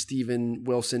somewhere in the Steven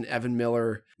Wilson, Evan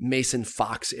Miller, Mason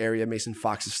Fox area. Mason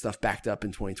Fox's stuff backed up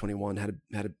in 2021, had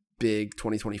a big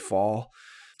 2020 fall.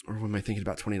 Or what am I thinking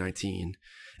about 2019?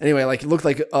 Anyway, like it looked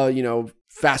like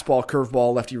fastball,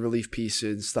 curveball, lefty relief piece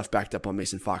and stuff backed up on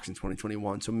Mason Fox in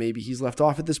 2021. So maybe he's left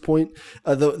off at this point.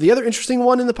 The other interesting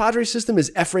one in the Padres system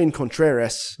is Efrain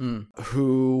Contreras,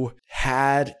 who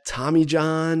had Tommy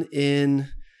John in.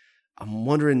 I'm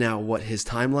wondering now what his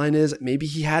timeline is. Maybe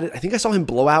he had it. I think I saw him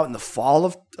blow out in the fall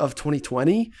of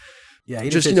 2020. Yeah,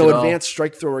 he just advanced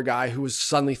strike thrower guy who was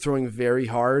suddenly throwing very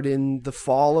hard in the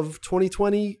fall of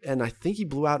 2020, and I think he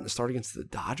blew out in the start against the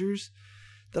Dodgers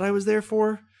that I was there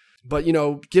for. But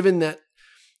given that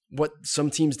what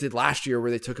some teams did last year, where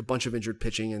they took a bunch of injured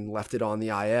pitching and left it on the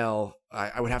IL,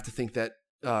 I would have to think that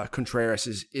Contreras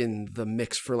is in the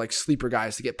mix for like sleeper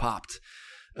guys to get popped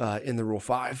in the Rule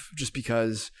 5, just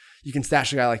because you can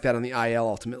stash a guy like that on the IL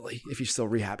ultimately if he's still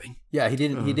rehabbing. Yeah, he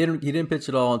didn't pitch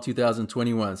at all in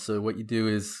 2021. So what you do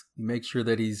is you make sure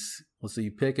that so you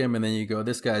pick him and then you go,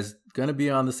 this guy's gonna be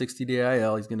on the 60-day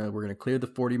IL. We're gonna clear the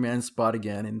 40-man spot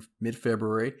again in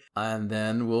mid-February, and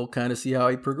then we'll kind of see how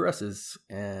he progresses.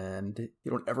 And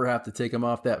you don't ever have to take him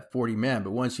off that 40-man,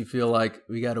 but once you feel like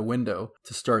we got a window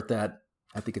to start that,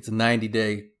 I think it's a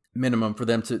 90-day minimum for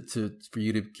them for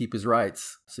you to keep his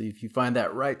rights. So if you find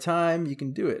that right time, you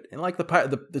can do it. And like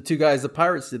the two guys the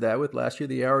Pirates did that with last year,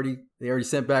 they already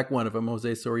sent back one of them,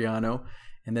 Jose Soriano,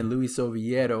 and then Luis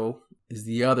Oviedo is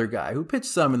the other guy who pitched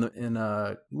some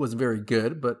he wasn't very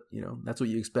good, but that's what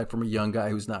you expect from a young guy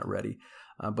who's not ready.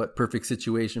 But perfect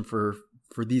situation for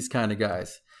these kind of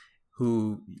guys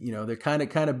who they're kind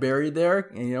of buried there.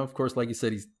 And of course, like you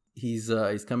said, he's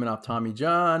coming off Tommy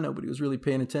John. Nobody was really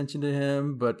paying attention to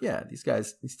him, but yeah, these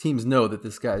teams know that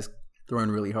this guy's throwing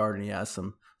really hard and he has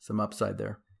some upside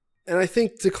there. And I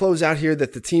think to close out here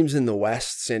that the teams in the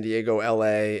West, San Diego,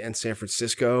 LA, and San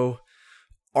Francisco,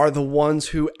 are the ones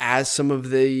who, as some of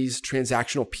these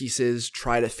transactional pieces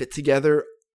try to fit together,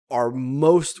 are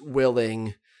most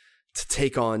willing to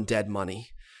take on dead money.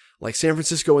 Like San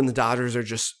Francisco and the Dodgers are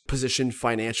just positioned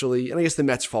financially, and I guess the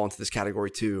Mets fall into this category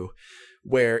too,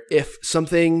 where if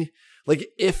twisting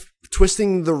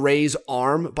the Rays'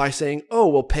 arm by saying, oh,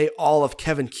 we'll pay all of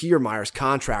Kevin Kiermaier's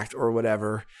contract or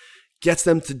whatever, gets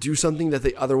them to do something that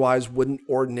they otherwise wouldn't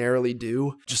ordinarily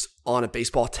do just on a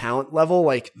baseball talent level,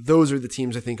 like those are the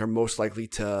teams I think are most likely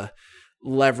to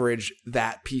leverage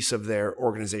that piece of their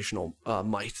organizational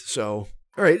might. So,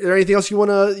 all right, is there anything else you want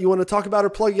to talk about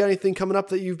or plug? You got anything coming up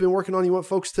that you've been working on you want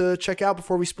folks to check out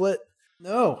before we split?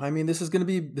 No, I mean, this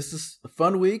is a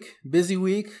fun week, busy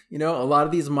week. A lot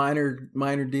of these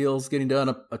minor deals getting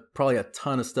done, probably a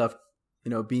ton of stuff,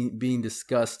 being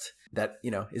discussed that,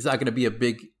 is not going to be a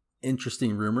big,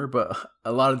 interesting rumor, but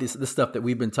a lot of this stuff that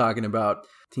we've been talking about,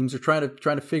 teams are trying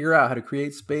to figure out how to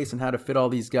create space and how to fit all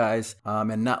these guys,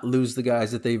 and not lose the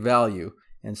guys that they value.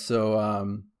 And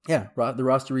so, the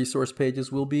roster resource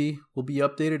pages will be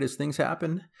updated as things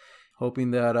happen.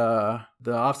 Hoping that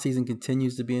the offseason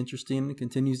continues to be interesting,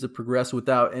 continues to progress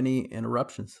without any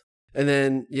interruptions. And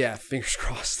then, fingers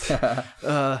crossed.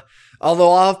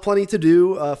 Although I'll have plenty to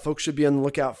do, folks should be on the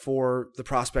lookout for the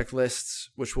prospect lists,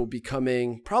 which will be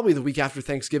coming probably the week after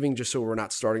Thanksgiving, just so we're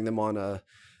not starting them on a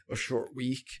short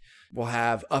week. We'll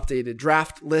have updated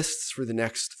draft lists for the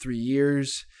next 3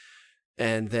 years.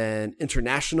 And then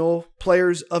international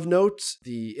players of note,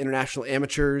 the international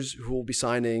amateurs who will be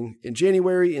signing in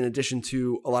January, in addition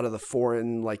to a lot of the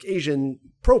foreign, like Asian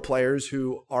pro players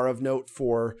who are of note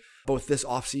for both this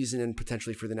offseason and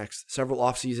potentially for the next several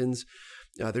offseasons.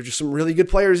 There are just some really good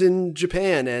players in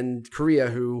Japan and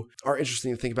Korea who are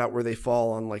interesting to think about where they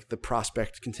fall on like the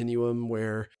prospect continuum,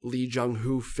 where Lee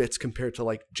Jung-hoo fits compared to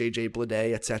like JJ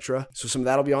Bleday, etc. So some of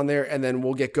that'll be on there, and then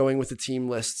we'll get going with the team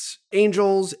lists.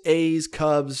 Angels, A's,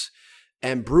 Cubs,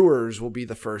 and Brewers will be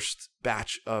the first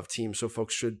batch of teams, so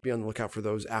folks should be on the lookout for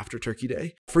those after Turkey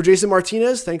Day. For Jason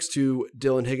Martinez, thanks to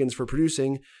Dylan Higgins for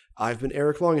producing. I've been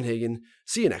Eric Longenhagen.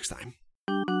 See you next time.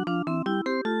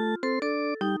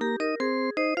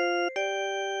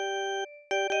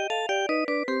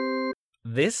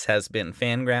 This has been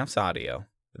Fangraphs Audio.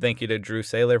 Thank you to Drew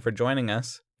Saylor for joining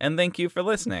us, and thank you for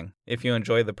listening. If you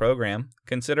enjoy the program,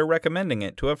 consider recommending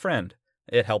it to a friend.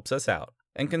 It helps us out.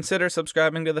 And consider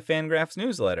subscribing to the Fangraphs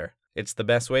newsletter. It's the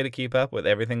best way to keep up with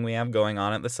everything we have going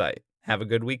on at the site. Have a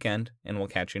good weekend, and we'll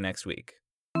catch you next week.